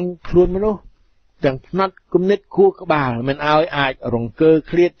ទាំងខ្លួនមនុស្សទាំងផ្នត់គំនិតខួរក្បាលមិនឲ្យអាចរង្គើ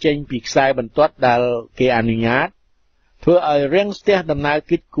ឃ្លាតចេញពីខ្សែបន្ទាត់ដែលគេអនុញ្ញាតធ្វើឲ្យរាំងស្ទះដំណើរ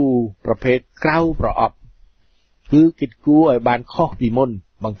គិតគូរប្រភេទក្រៅប្រអប់គឺគិតគូរឲ្យបានខុសពីមុន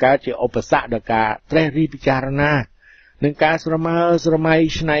បង្កើតជាឧបសគ្គដល់ការត្រេះរិះពិចារណានិងការស្រមើស្រមៃ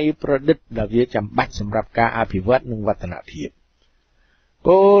ច្នៃប្រឌិតដែលវាចាំបាច់សម្រាប់ការអភិវឌ្ឍនិងវឌ្ឍនភាព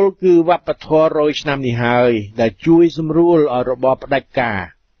ពោលគឺវប្បធម៌100ឆ្នាំនេះហើយដែលជួយសម្រួលឲ្យរបបផ្ដាច់ការ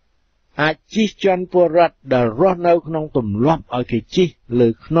អាចជិះជាន់ពលរដ្ឋដែលរស់នៅក្នុងទម្លាប់ឲ្យគេជិះលើ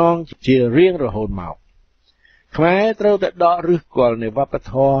ខ្នងជារៀងរហូតមកខ្មែរត្រូវតែដកឫសគល់នៃវប្ប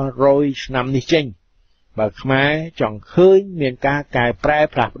ធម៌100ឆ្នាំនេះចេញបើខ្មែរចង់ឃើញមានការកែប្រែ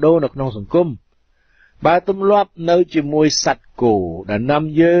ផ្លាស់ប្ដូរនៅក្នុងសង្គមបើទម្លាប់នៅជាមួយសត្វគោដែលនាំ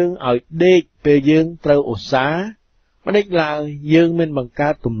យើងឲ្យដេកពេលយើងត្រូវឧស្សាហ៍មិនដេចឡើយយើងមិនបង្កើ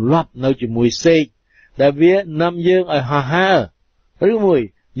តទម្លាប់នៅជាមួយសេកដែលវានាំយើងឲ្យហោះហើរឬមួយ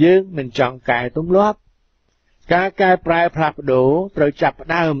យើងមិនចង់កែទម្លាប់ការកែប្រែផ្លាស់ប្ដូរត្រូវចាប់ផ្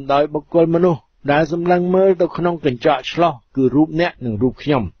ដើមដោយបុគ្គលមនុស្សដែលសម្លឹងមើលទៅក្នុងកញ្ចក់ឆ្លោះគឺរូបអ្នកនិងរូបខ្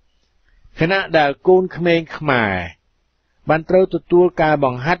ញុំខណៈដែលកូនក្មេងខ្មែរបានត្រូវទទួលការប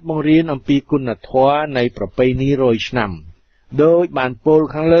ង្ហាត់បង្រៀនអំពីគុណធម៌នៃប្រពៃណី100ឆ្នាំដោយបានពោល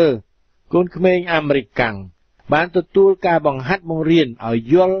ខាងលើកូនក្មេងអាមេរិកកាំងបានទទួលការបង្ហាត់បង្រៀនឲ្យ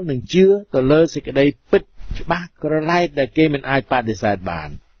យល់និងជឿទៅលើសេចក្តីពិតច្បាស់ក្រឡែតដែលគេមិនអាចបដិសេធបាន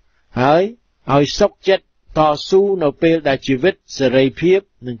ហើយឲ្យសុខចិត្តតស៊ូនៅពេលដែលជីវិតសេរីភាព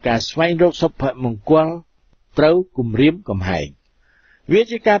និងការស្វែងរកសុភមង្គលត្រូវគំរាមកំហែងវា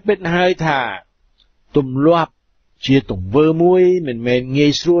ជាការពិតហើយថាទម្លាប់ជាទង្វើមួយមិនមែនងា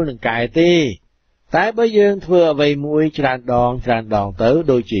យស្រួលនឹងកែទេតែបើយើងធ្វើអ្វីមួយច្រើនដងទៅ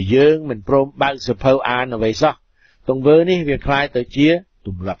ដូចជាយើងមិនព្រមបើកសៀវភៅអានអ្វីសោះទង្វើនេះវាคล้ายទៅជាទ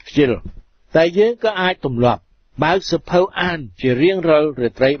ម្លាប់ខ្ជិលតែយើងក៏អាចទម្លាប់បើកសៀវភៅអានជារៀងរាល់រា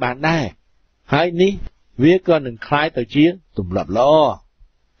ត្រីបានដែរហើយនេះវាក៏នឹងคล้ายទៅជាទម្លាប់ល្អ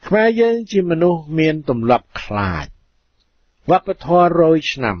ខ្មែរយើងជាមនុស្សមានទម្លាប់ខ្លាចវប្បធម៌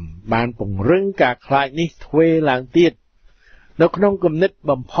100ឆ្នាំបានពង្រឹងការខ្លាចនេះទ្វេឡើងទៀតនៅក្នុងគំនិត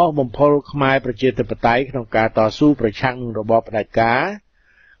បំផុសបំផុលខ្មែរប្រជាធិបតេយ្យក្នុងការតស៊ូប្រឆាំងនឹងរបបផ្ដាច់ការ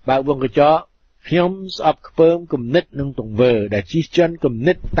បើកវងកញ្ចក់ខ្ញុំស្អប់ខ្ពើមគំនិតនិងទង្វើដែលជិះជាន់គំ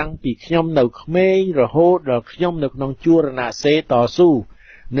និតតាំងពីខ្ញុំនៅក្មេងរហូតដល់ខ្ញុំនៅក្នុងជួរណសេតស៊ូ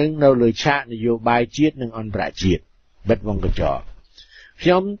និងនៅលើឆាកនយោបាយជាតិនិងអន្តរជាតិបិទវងកញ្ចក់ខ្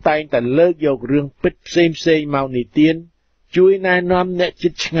ញុំតែងតែលើកយករឿងពិតផ្សេងមកនិទានជួយណែនាំអ្នកជិ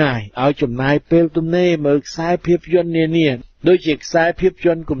តឆ្ងាយឲ្យចំណាយពេលទំនេរមើលខ្សែភាពយន្តនានាដូចជាខ្សែភាពយ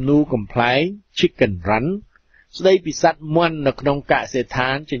ន្តគំនូរកំប្លែង Chicken Run ស្ដីពីសត្វមាន់នៅក្នុងកសិដ្ឋា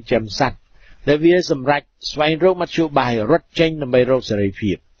នចិញ្ចឹមសត្វដែលវាសម្រេចស្វែងរកមធ្យោបាយរត់ចេញដើម្បីរកសេរី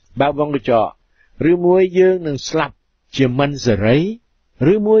ភាពបើវងកញ្ចក់ឬមួយយើងនឹងស្លាប់ជាមិនសេរី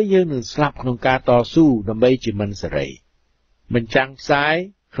ឬមួយយើងនឹងស្លាប់ក្នុងការតស៊ូដើម្បីជាមិនសេរីបញ្ចាំងផ្សាយ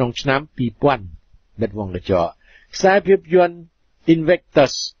ក្នុងឆ្នាំ2000បិទវងកញ្ចក់ខ្សែភាពយន្ត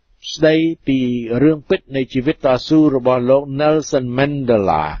Invictus ស្ដីពីរឿងពិតនៃជីវិតតស៊ូរបស់លោក Nelson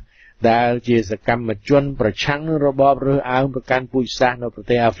Mandela ដែលជាសកម្មជនប្រឆាំងនឹងរបបរើសអើងប្រកាន់ពូជសាសន៍នៅប្រ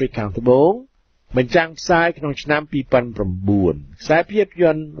ទេសអាហ្វ្រិកខាងត្បូងបញ្ចាំងផ្សាយក្នុងឆ្នាំ2009ខ្សែភាពយ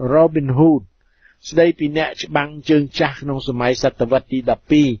ន្ត Robin Hood ស្ដីពីអ្នកច្បាំងជើងចាស់ក្នុងសម័យសតវត្សទី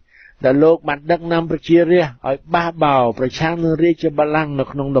12ដែលលោកបានដឹកនាំប្រជារាស្ត្រឲ្យបះបោរប្រឆាំងនឹងរាជបល្ល័ង្កនៅ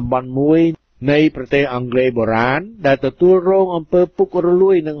ក្នុងតំបន់មួយនៃប្រទេសអង់គ្លេសបុរាណដែលទទួលរងអំពើពុករ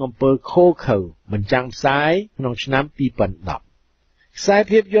លួយនិងអំពើឃោរឃៅបញ្ចាំងផ្សាយក្នុងឆ្នាំ2010ខ្សែ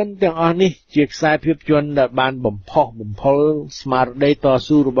ភាពយន្តទាំងអស់នេះជាខ្សែភាពយន្តដែលបានបំផុសបំផុលស្មារតីត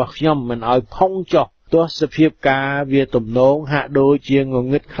ស៊ូរបស់ខ្ញុំមិនឲ្យផុងចុះ ទោះសភាពការវាទំនងហាក់ដូចជាង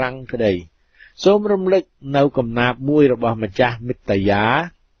ងឹតខ្លាំងក្តីសូមរំលឹកនៅកំណាព្យមួយរបស់ម្ចាស់មិត្តយា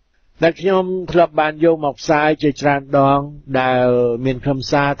ដែលខ្ញុំធ្លាប់បានយកមកផ្សាយជាច្រើនដងដែលមានខ្លឹម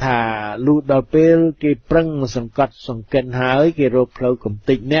សារថាលុះដល់ពេលគេប្រឹងសង្កត់សង្កិនហើយគេរកផ្លូវកំ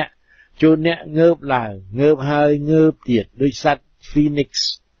តិចអ្នកជួនអ្នកងើបឡើងងើបហើយងើបទៀតដូចសត្វ Phoenix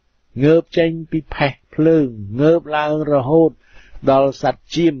ងើបចេញពីផេះភ្លើងងើបឡើងរហូតដល់សត្វ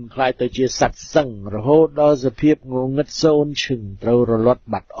ជាមคล้ายទៅជាសត្វសឹងរហូតដល់សភាពងងឹតសូន្យឈឹងត្រូវរលត់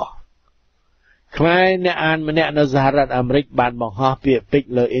បាត់អស់ខ្មែរអ្នកអានម្នាក់នៅសហរដ្ឋអាមេរិកបានបង្ហោះពាក្យពេច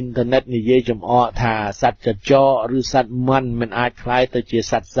ន៍លើអ៊ីនធឺណិតនិយាយចំអកថាសត្វចចកឬសត្វមាន់មិនអាចคล้ายទៅជា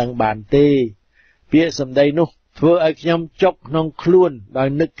សត្វសឹងបានទេពាក្យសម្ដីនោះធ្វើឲ្យខ្ញុំចុកក្នុងខ្លួនដោយ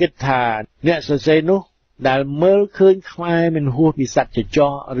នឹកគិតថាអ្នកសរសេរនោះដែលមើលឃើញខ្មែរមិនហួសពីសត្វចច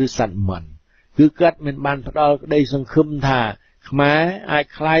កឬសត្វមាន់គឺគាត់មិនបានផ្ដល់ក្តីសង្ឃឹមថាខ្មែរអាច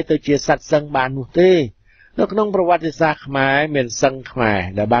คล้ายទៅជាសត្វសឹងបាននោះទេនៅក្នុងប្រវត្តិសាស្ត្រខ្មែរមានសឹងខ្មែរ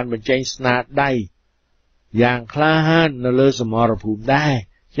ដែលបានបញ្ចេញស្នាដៃយ៉ាងក្លាហាននៅលើសមរភូមិដែរ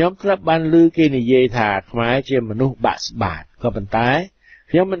ខ្ញុំធ្លាប់បានឮគេនិយាយថាខ្មែរជាមនុស្សបាក់ស្បាតក៏ប៉ុន្តែ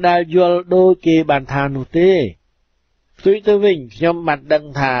ខ្ញុំមិនដែលយល់ដូចគេបានថានោះទេផ្ទុយទៅវិញខ្ញុំបានដឹង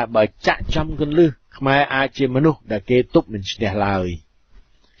ថាបើចាក់ចំកន្លឹះខ្មែរអាចជាមនុស្សដែលគេទប់មិនឈ្នះឡើយ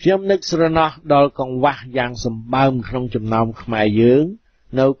ខ្ញុំនឹកស្រណោះដល់កង្វះយ៉ាងសម្បើមក្នុងចំណោមខ្មែរយើង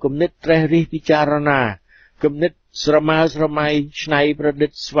នៅគំនិតត្រេះរិះពិចារណាគំនិតស្រមើស្រមៃឆ្នៃប្រឌិ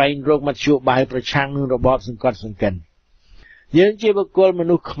តស្វែងរកមធ្យោបាយប្រឆាំងនឹងរបបសង្កត់សង្កិនយើងជាបុគ្គលម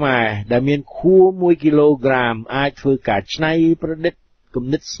នុស្សខ្មែរដែលមានខួរ1គីឡូក្រាមអាចធ្វើការឆ្នៃប្រឌិតគំ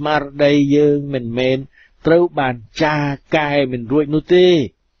និតស្មារតីយើងមិនមែនត្រូវបានចាកែមិនរួចនោះទេ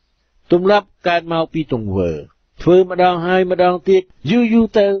ទម្លាប់កើតមកពីទង្វើធ្វើម្ដងហើយម្ដងទៀតយូរ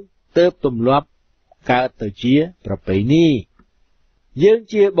ទៅទម្លាប់កើតទៅជាប្រពៃណីយើង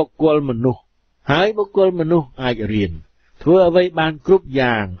ជាបុគ្គលមនុស្សហើយបុគ្គលមនុស្សអាចរៀនធ្វើអ្វីបានគ្រប់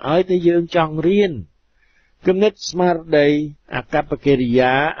យ៉ាងឲ្យតែយើងចង់រៀនគំនិតស្មារតីអកប្បកិរិ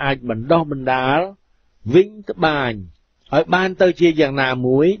យាអាចបណ្ដោះបណ្ដាលវិញត្បាញឲ្យបានទៅជាយ៉ាងណា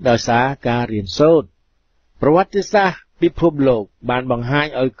មួយដោយសារការរៀនសូត្រប្រវត្តិសាស្ត្រពិភពលោកបានបង្ហាញ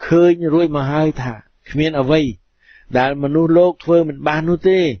ឲ្យឃើញរួចមកហើយថាគ្មានអ្វីដែលមនុស្សលោកធ្វើមិនបាននោះ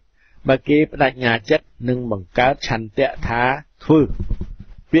ទេបើគេបដិញ្ញាចិត្តនឹងបង្កើតឆន្ទៈថាធ្វើ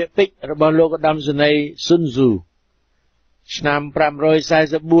ពាក្យពេចន៍របស់លោកឧត្តមសេនីយ៍ស៊ុនស៊ូឆ្នាំ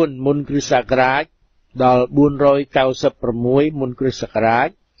544មុនគ្រិស្តសករាជដល់496មុនគ្រិស្តសករាជ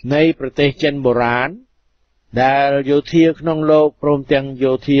នៃប្រទេសចិនបុរាណដែលយោធាក្នុងលោកព្រមទាំង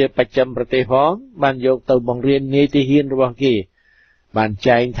យោធាបច្ចឹមប្រទេសផងបានយកទៅបង្រៀននាយទាហានរបស់គេបាន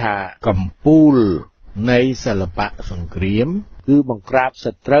ចែងថាកំពូលនៃសិល្បៈសង្គ្រាមគឺបង្ក្រាបស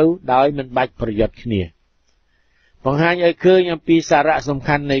ត្រូវដោយមិនបាច់ប្រយុទ្ធគ្នាបង្ហាញឲ្យឃើញអំពីសារៈសំ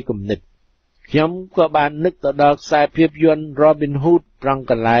ខាន់នៃគំនិតខ្ញុំក៏បាននឹកទៅដល់ខ្សែភាពយន្ត Robin Hood ប្រង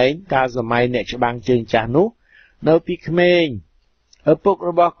កន្លែងកាលសម័យអ្នកច្បាំងជើងចាស់នោះនៅពីក្មេងឪពុក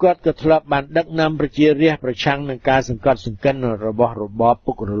របស់គាត់ក៏ធ្លាប់បានដឹកនាំប្រជារាស្ត្រប្រឆាំងនឹងការសង្កត់សង្កិនរបស់របប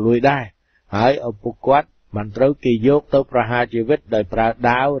ពុករលួយដែរហើយឪពុកគាត់បានត្រូវគេយកទៅប្រហារជីវិតដោយប្រើ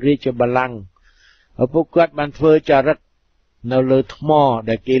ដាវរាជបល្ល័ង្កឪពុកគាត់បានធ្វើចរិតនៅលើថ្ម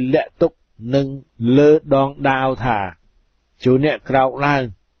ដែលគេលាក់ទុកនឹងលើដងដាវថាជួនអ្នកក្រោកឡើង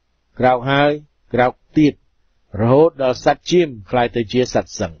ក្រោកហើយក្រោកទៀតរហូតដល់សត្វជាមคล้ายទៅជាសត្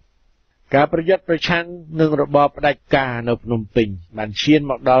វសឹងការប្រយុទ្ធប្រឆាំងនឹងរបបផ្ដាច់ការនៅភ្នំពេញបានឈាន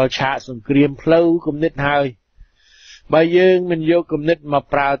មកដល់ឆាកសង្គ្រាមផ្លូវគំនិតហើយបើយើងមិនយកគំនិតមក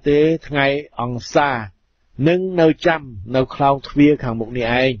ប្រើទេថ្ងៃអង្គសានឹងនៅចាំនៅខ្លោងទ្វារខាងមុខនេះ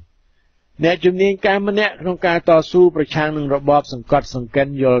ឯងអ្នកជំនាញការម្នាក់ក្នុងការតស៊ូប្រឆាំងនឹងរបបសង្កត់សង្កិន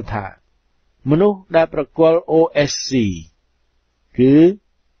យល់ថាមនុស្សដែលប្រគល់ OSC គឺ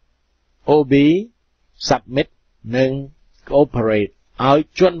OB submit និង cooperate ឲ្យ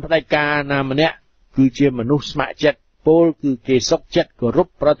ជនផ្ដាច់ការណាម្នាក់គឺជាមនុស្សស្ម័គ្រចិត្តពោលគឺគេសុខចិត្តគោរព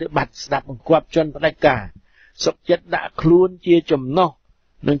ប្រតិបត្តិស្ដាប់បង្គាប់ជនផ្ដាច់ការសុខចិត្តដាក់ខ្លួនជាចំណុះ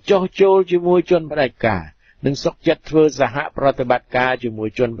និងចោះចូលជាមួយជនផ្ដាច់ការនិងសុខចិត្តធ្វើសហប្រតិបត្តិការជាមួយ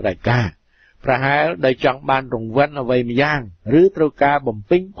ជនផ្ដាច់ការប្រហែលដោយចង់បានរង្វាន់អ្វីម្យ៉ាងឬត្រូវការបំ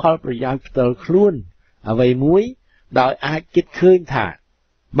ពេញផលប្រយោជន៍ផ្ទាល់ខ្លួនអ្វីមួយដោយអាចគិតឃើញថា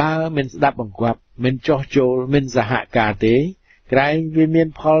បើមិនស្ដាប់បង្គាប់មិនចោះចូលមិនសហការទេក្រែងវាមាន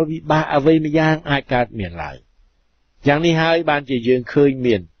ផលវិបាកអ្វីម្យ៉ាងអាចកើតមានឡើងយ៉ាងនេះហើយបានជាយើងឃើញ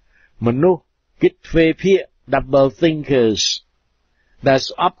មានមនុស្សគិតទ្វេភាគ double thinkers ដែល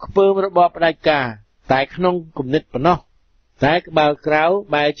ស្អប់ខ្ពើមរបបផ្ដាច់ការតែក្នុងគំនិតប៉ុណ្ណោះតែក្បាលក្រៅ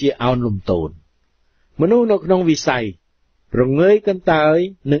បែរជាអោនលំទោនមនុស្សនៅក្នុងវិស័យរងើយកន្តើយ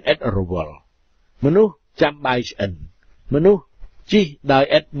និងឥតរវល់មនុស្សចាំបាយឆ្អិនមនុស្សជិះដោយ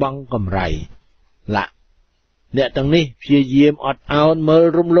ឥតបង់កម្រៃ ละអ្នកទាំងនេះព្យាយាមអត់ឱនមើល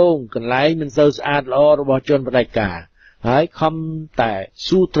រំលងកន្លែងមិនសូវស្អាតល្អរបស់ជនបដិការហើយខំតែ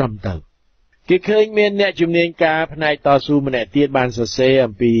ស៊ូត្រឹមទៅគេឃើញមានអ្នកជំនាញការផ្នែកតស៊ូម្នាក់ទៀតបានសរសេរ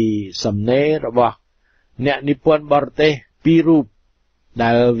អំពីសំណេររបស់អ្នកនិពន្ធបរទេសពីររូបដែ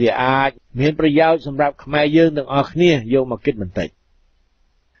លវាអាចមានប្រយោជន៍សម្រាប់ខ្មែរយើងទាំងអស់គ្នាយកមកគិតបន្តិច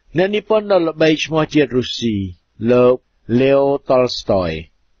អ្នកនិពន្ធដ៏ល្បីឈ្មោះជាតិរុស្ស៊ីលោក Leo Tolstoy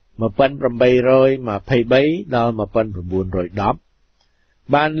 1823ដល់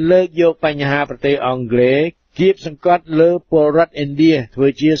1910បានលើកយកបញ្ហាប្រទេសអង់គ្លេសគៀបសង្កត់លើពលរដ្ឋឥណ្ឌាធ្វើ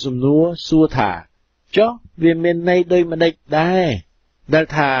ជាសំណួរសួរថាចុះវាមានន័យដូចម្ដេចដែរដែល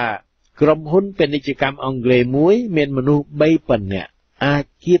ថាក្រុមហ៊ុនពាណិជ្ជកម្មអង់គ្លេសមួយមានមនុស្ស3ប៉ុណ្ណនាក់អាច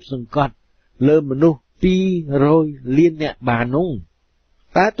គៀបសង្កត់លើមនុស្ស200លាននាក់បាននោះ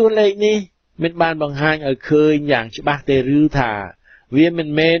តើតួលេខនេះមិនបានបង្ហាញឲ្យឃើញយ៉ាងច្បាស់ទេឬថាវាមិន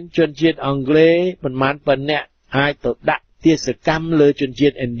មែនជនជាតិអង់គ្លេសប៉ុន្មានប៉ុណ្ណនាក់អាចទៅដាក់ទាសកម្មលើជនជា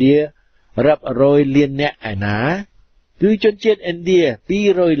តិឥណ្ឌារាប់រយលាននាក់ឯណាគឺជនជាតិឥណ្ឌា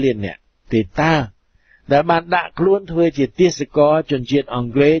200លាននាក់ទេតើដែលបានដាក់ខ្លួនធ្វើជាទាសករជនជាតិអង់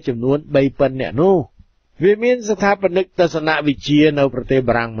គ្លេសចំនួន3ប៉ុណ្ណនាក់នោះវាមានស្ថាបនិកទស្សនវិជ្ជានៅប្រទេស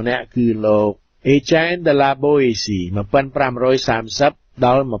បារាំងម្នាក់គឺលោក Eugène de la Boétie 1530ដ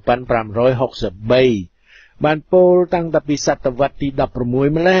ល់1563បានពោលតាំងតែពីសតវត្សទី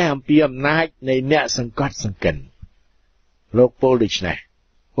16ម្ល៉េះអំពីអំណាចនៃអ្នកសង្កត់សង្កិនលោកពោលដូច្នេះ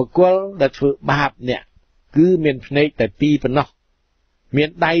បុគ្គលដែលធ្វើបាបអ្នកគឺមានភ្នែកតែ2ប៉ុណ្ណោះមាន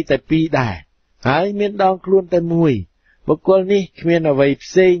ដៃតែ2ដែរហើយមានដងខ្លួនតែមួយបុគ្គលនេះគ្មានអ្វី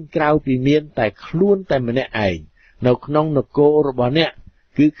ផ្សេងក្រៅពីមានតែខ្លួនតែម្នាក់ឯងនៅក្នុងនគររបស់អ្នក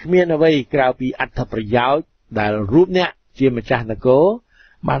គឺគ្មានអ្វីក្រៅពីអត្ថប្រយោជន៍ដែលរូបអ្នកជាម្ចាស់នគរ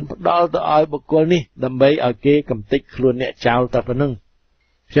បានផ្ដល់ទៅឲ្យបុគ្គលនេះដើម្បីឲ្យគេកំទេចខ្លួនអ្នកចោលតែប៉ុណ្្នឹង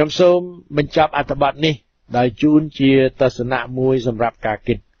ខ្ញុំសូមបញ្ចប់អត្ថបទនេះដោយជូនជាទស្សនៈមួយសម្រាប់ការ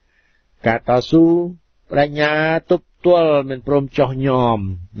គិតការតស៊ូប្រាជ្ញាទប់ទល់មិនព្រមចោះញោម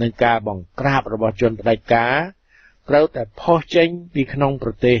នឹងការបង្ក្រាបរបស់ជនផ្ដាច់ការត្រូវតែផុសចេញពីក្នុងប្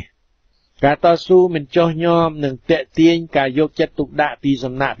រទេសការតស៊ូមិនចោះញោមនឹងតេទៀងការយកចិត្តទុកដាក់ពី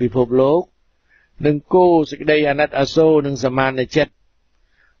សំណាក់ពិភពលោកនឹងគោសេចក្តីអាណិតអាសូរនឹងសមានចិត្ត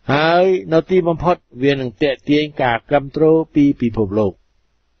ហើយនៅទីបំផុតវានឹងតេទៀងការគ្រប់គ្រងពីពិភពលោក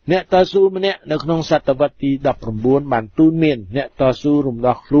អ្នកតស៊ូម្នាក់នៅក្នុងសតវត្សទី19បានទូនមានអ្នកតស៊ូរំ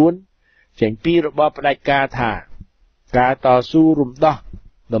ដោះខ្លួនចេញពីរបបផ្ដាច់ការថាការតស៊ូរំដោះ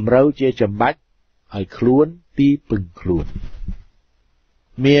តម្រូវជាចាំបាច់ឲ្យខ្លួនទីពឹងខ្លួន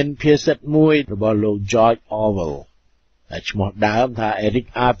មានភាសិតមួយរបស់លោក George Orwell ដែលឈ្មោះដើមថា Eric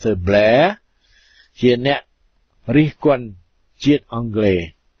Arthur Blair ជាអ្នករិះគន់ជាតិអង់គ្លេស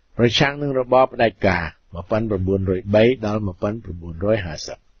ប្រឆាំងនឹងរបបផ្ដាច់ការ1903ដល់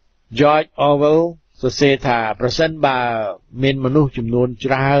1950 George Orwell សរសេរថាប្រសិនបើមានមនុស្សចំនួន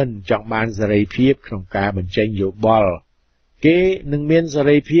ច្រើនចង់បានសេរីភាពក្នុងការបញ្ចេញយោបល់គេនឹងមានសេ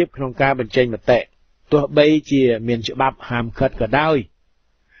រីភាពក្នុងការបញ្ចេញមតិទោះបីជាមានច្បាប់ហាមឃាត់ក៏ដោយ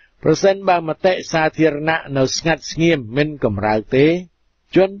ប្រសិនបើមតិសាធារណៈនៅស្ងាត់ស្ងៀមមិនកម្រើកទេ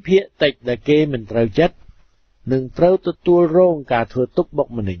ជនភាគតិចដែលគេមិនត្រូវចិត្តនឹងត្រូវទទួលរងការធ្វើទុកបុក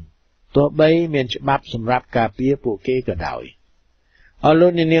ម្នេញទោះបីមានច្បាប់សម្រាប់ការពារពួកគេក៏ដោយអរលោ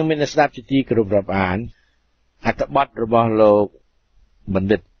កអ្នកនាងមានស្ដាប់ជាទីគោរពរាប់អានអត្ថបទរបស់លោកបណ្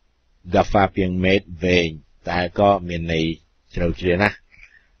ឌិត Gaffa ពីងមេតវែងតែក៏មានន័យជ្រៅជ្រៅណាស់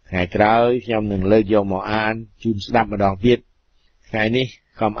ថ្ងៃក្រោយខ្ញុំនឹងលើកយកមកអានជូនស្ដាប់ម្ដងទៀតថ្ងៃនេះ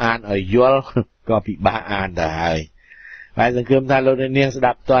កុំអានឲ្យយល់ក៏ពិបាកអានទៅហើយហើយសង្ឃឹមថាលោកអ្នកនាងស្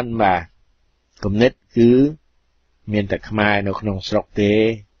ដាប់តន់បាទគំនិតគឺមានតែខ្មែរនៅក្នុងស្រុកទេ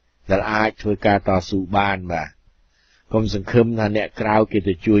ដែលអាចធ្វើការតស៊ូបានបាទកុំសង្ឃឹមថាអ្នកក្រៅគេ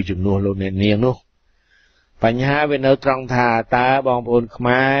ទៅជួយជំនួសលោកអ្នកនាងនោះបញ្ហាវានៅត្រង់ថាតើបងប្អូនខ្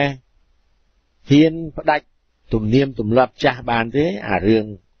មែរហ៊ានផ្ដាច់ទំនៀមទម្លាប់ចាស់បានទេអារឿង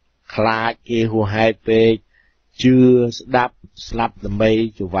ខ្លាចគេហួសហេតុពេកជឿស្ដាប់ស្លាប់ដើម្បី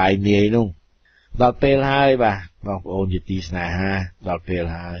ចវាយនាយនោះដល់ពេលហើយបាទបងប្អូនជាទីស្នេហាដល់ពេល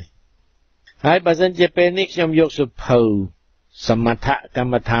ហើយបើសិនជាពេលនេះខ្ញុំយកសភៅសមថក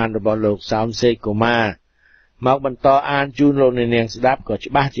ម្មដ្ឋានរបស់លោកសោមសេកកុមារមកបន្តអានជូនលោកអ្នកនាងស្ដាប់ក៏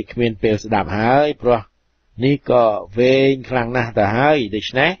ច្បាស់ជាគ្មានពេលស្ដាប់ហើយព្រោះនេះក៏វែងខ្លាំងណាស់ទៅហើយដូ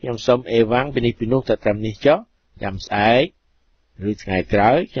ច្នេះខ្ញុំសូមអេវ៉ាំងពីនេះពីនោះទៅត្រឹមនេះចុះចាំស្អែកឬថ្ងៃក្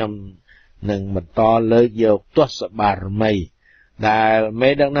រោយខ្ញុំនឹងបន្តលើកយកទស្សបារមីដែលមេ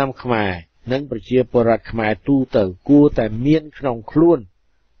ដឹកនាំខ្មែរនិងប្រជាពលរដ្ឋខ្មែរទូទៅគួរតែមានក្នុងខ្លួន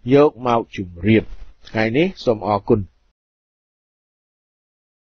យកមកជម្រាបថ្ងៃនេះសូមអរគុណ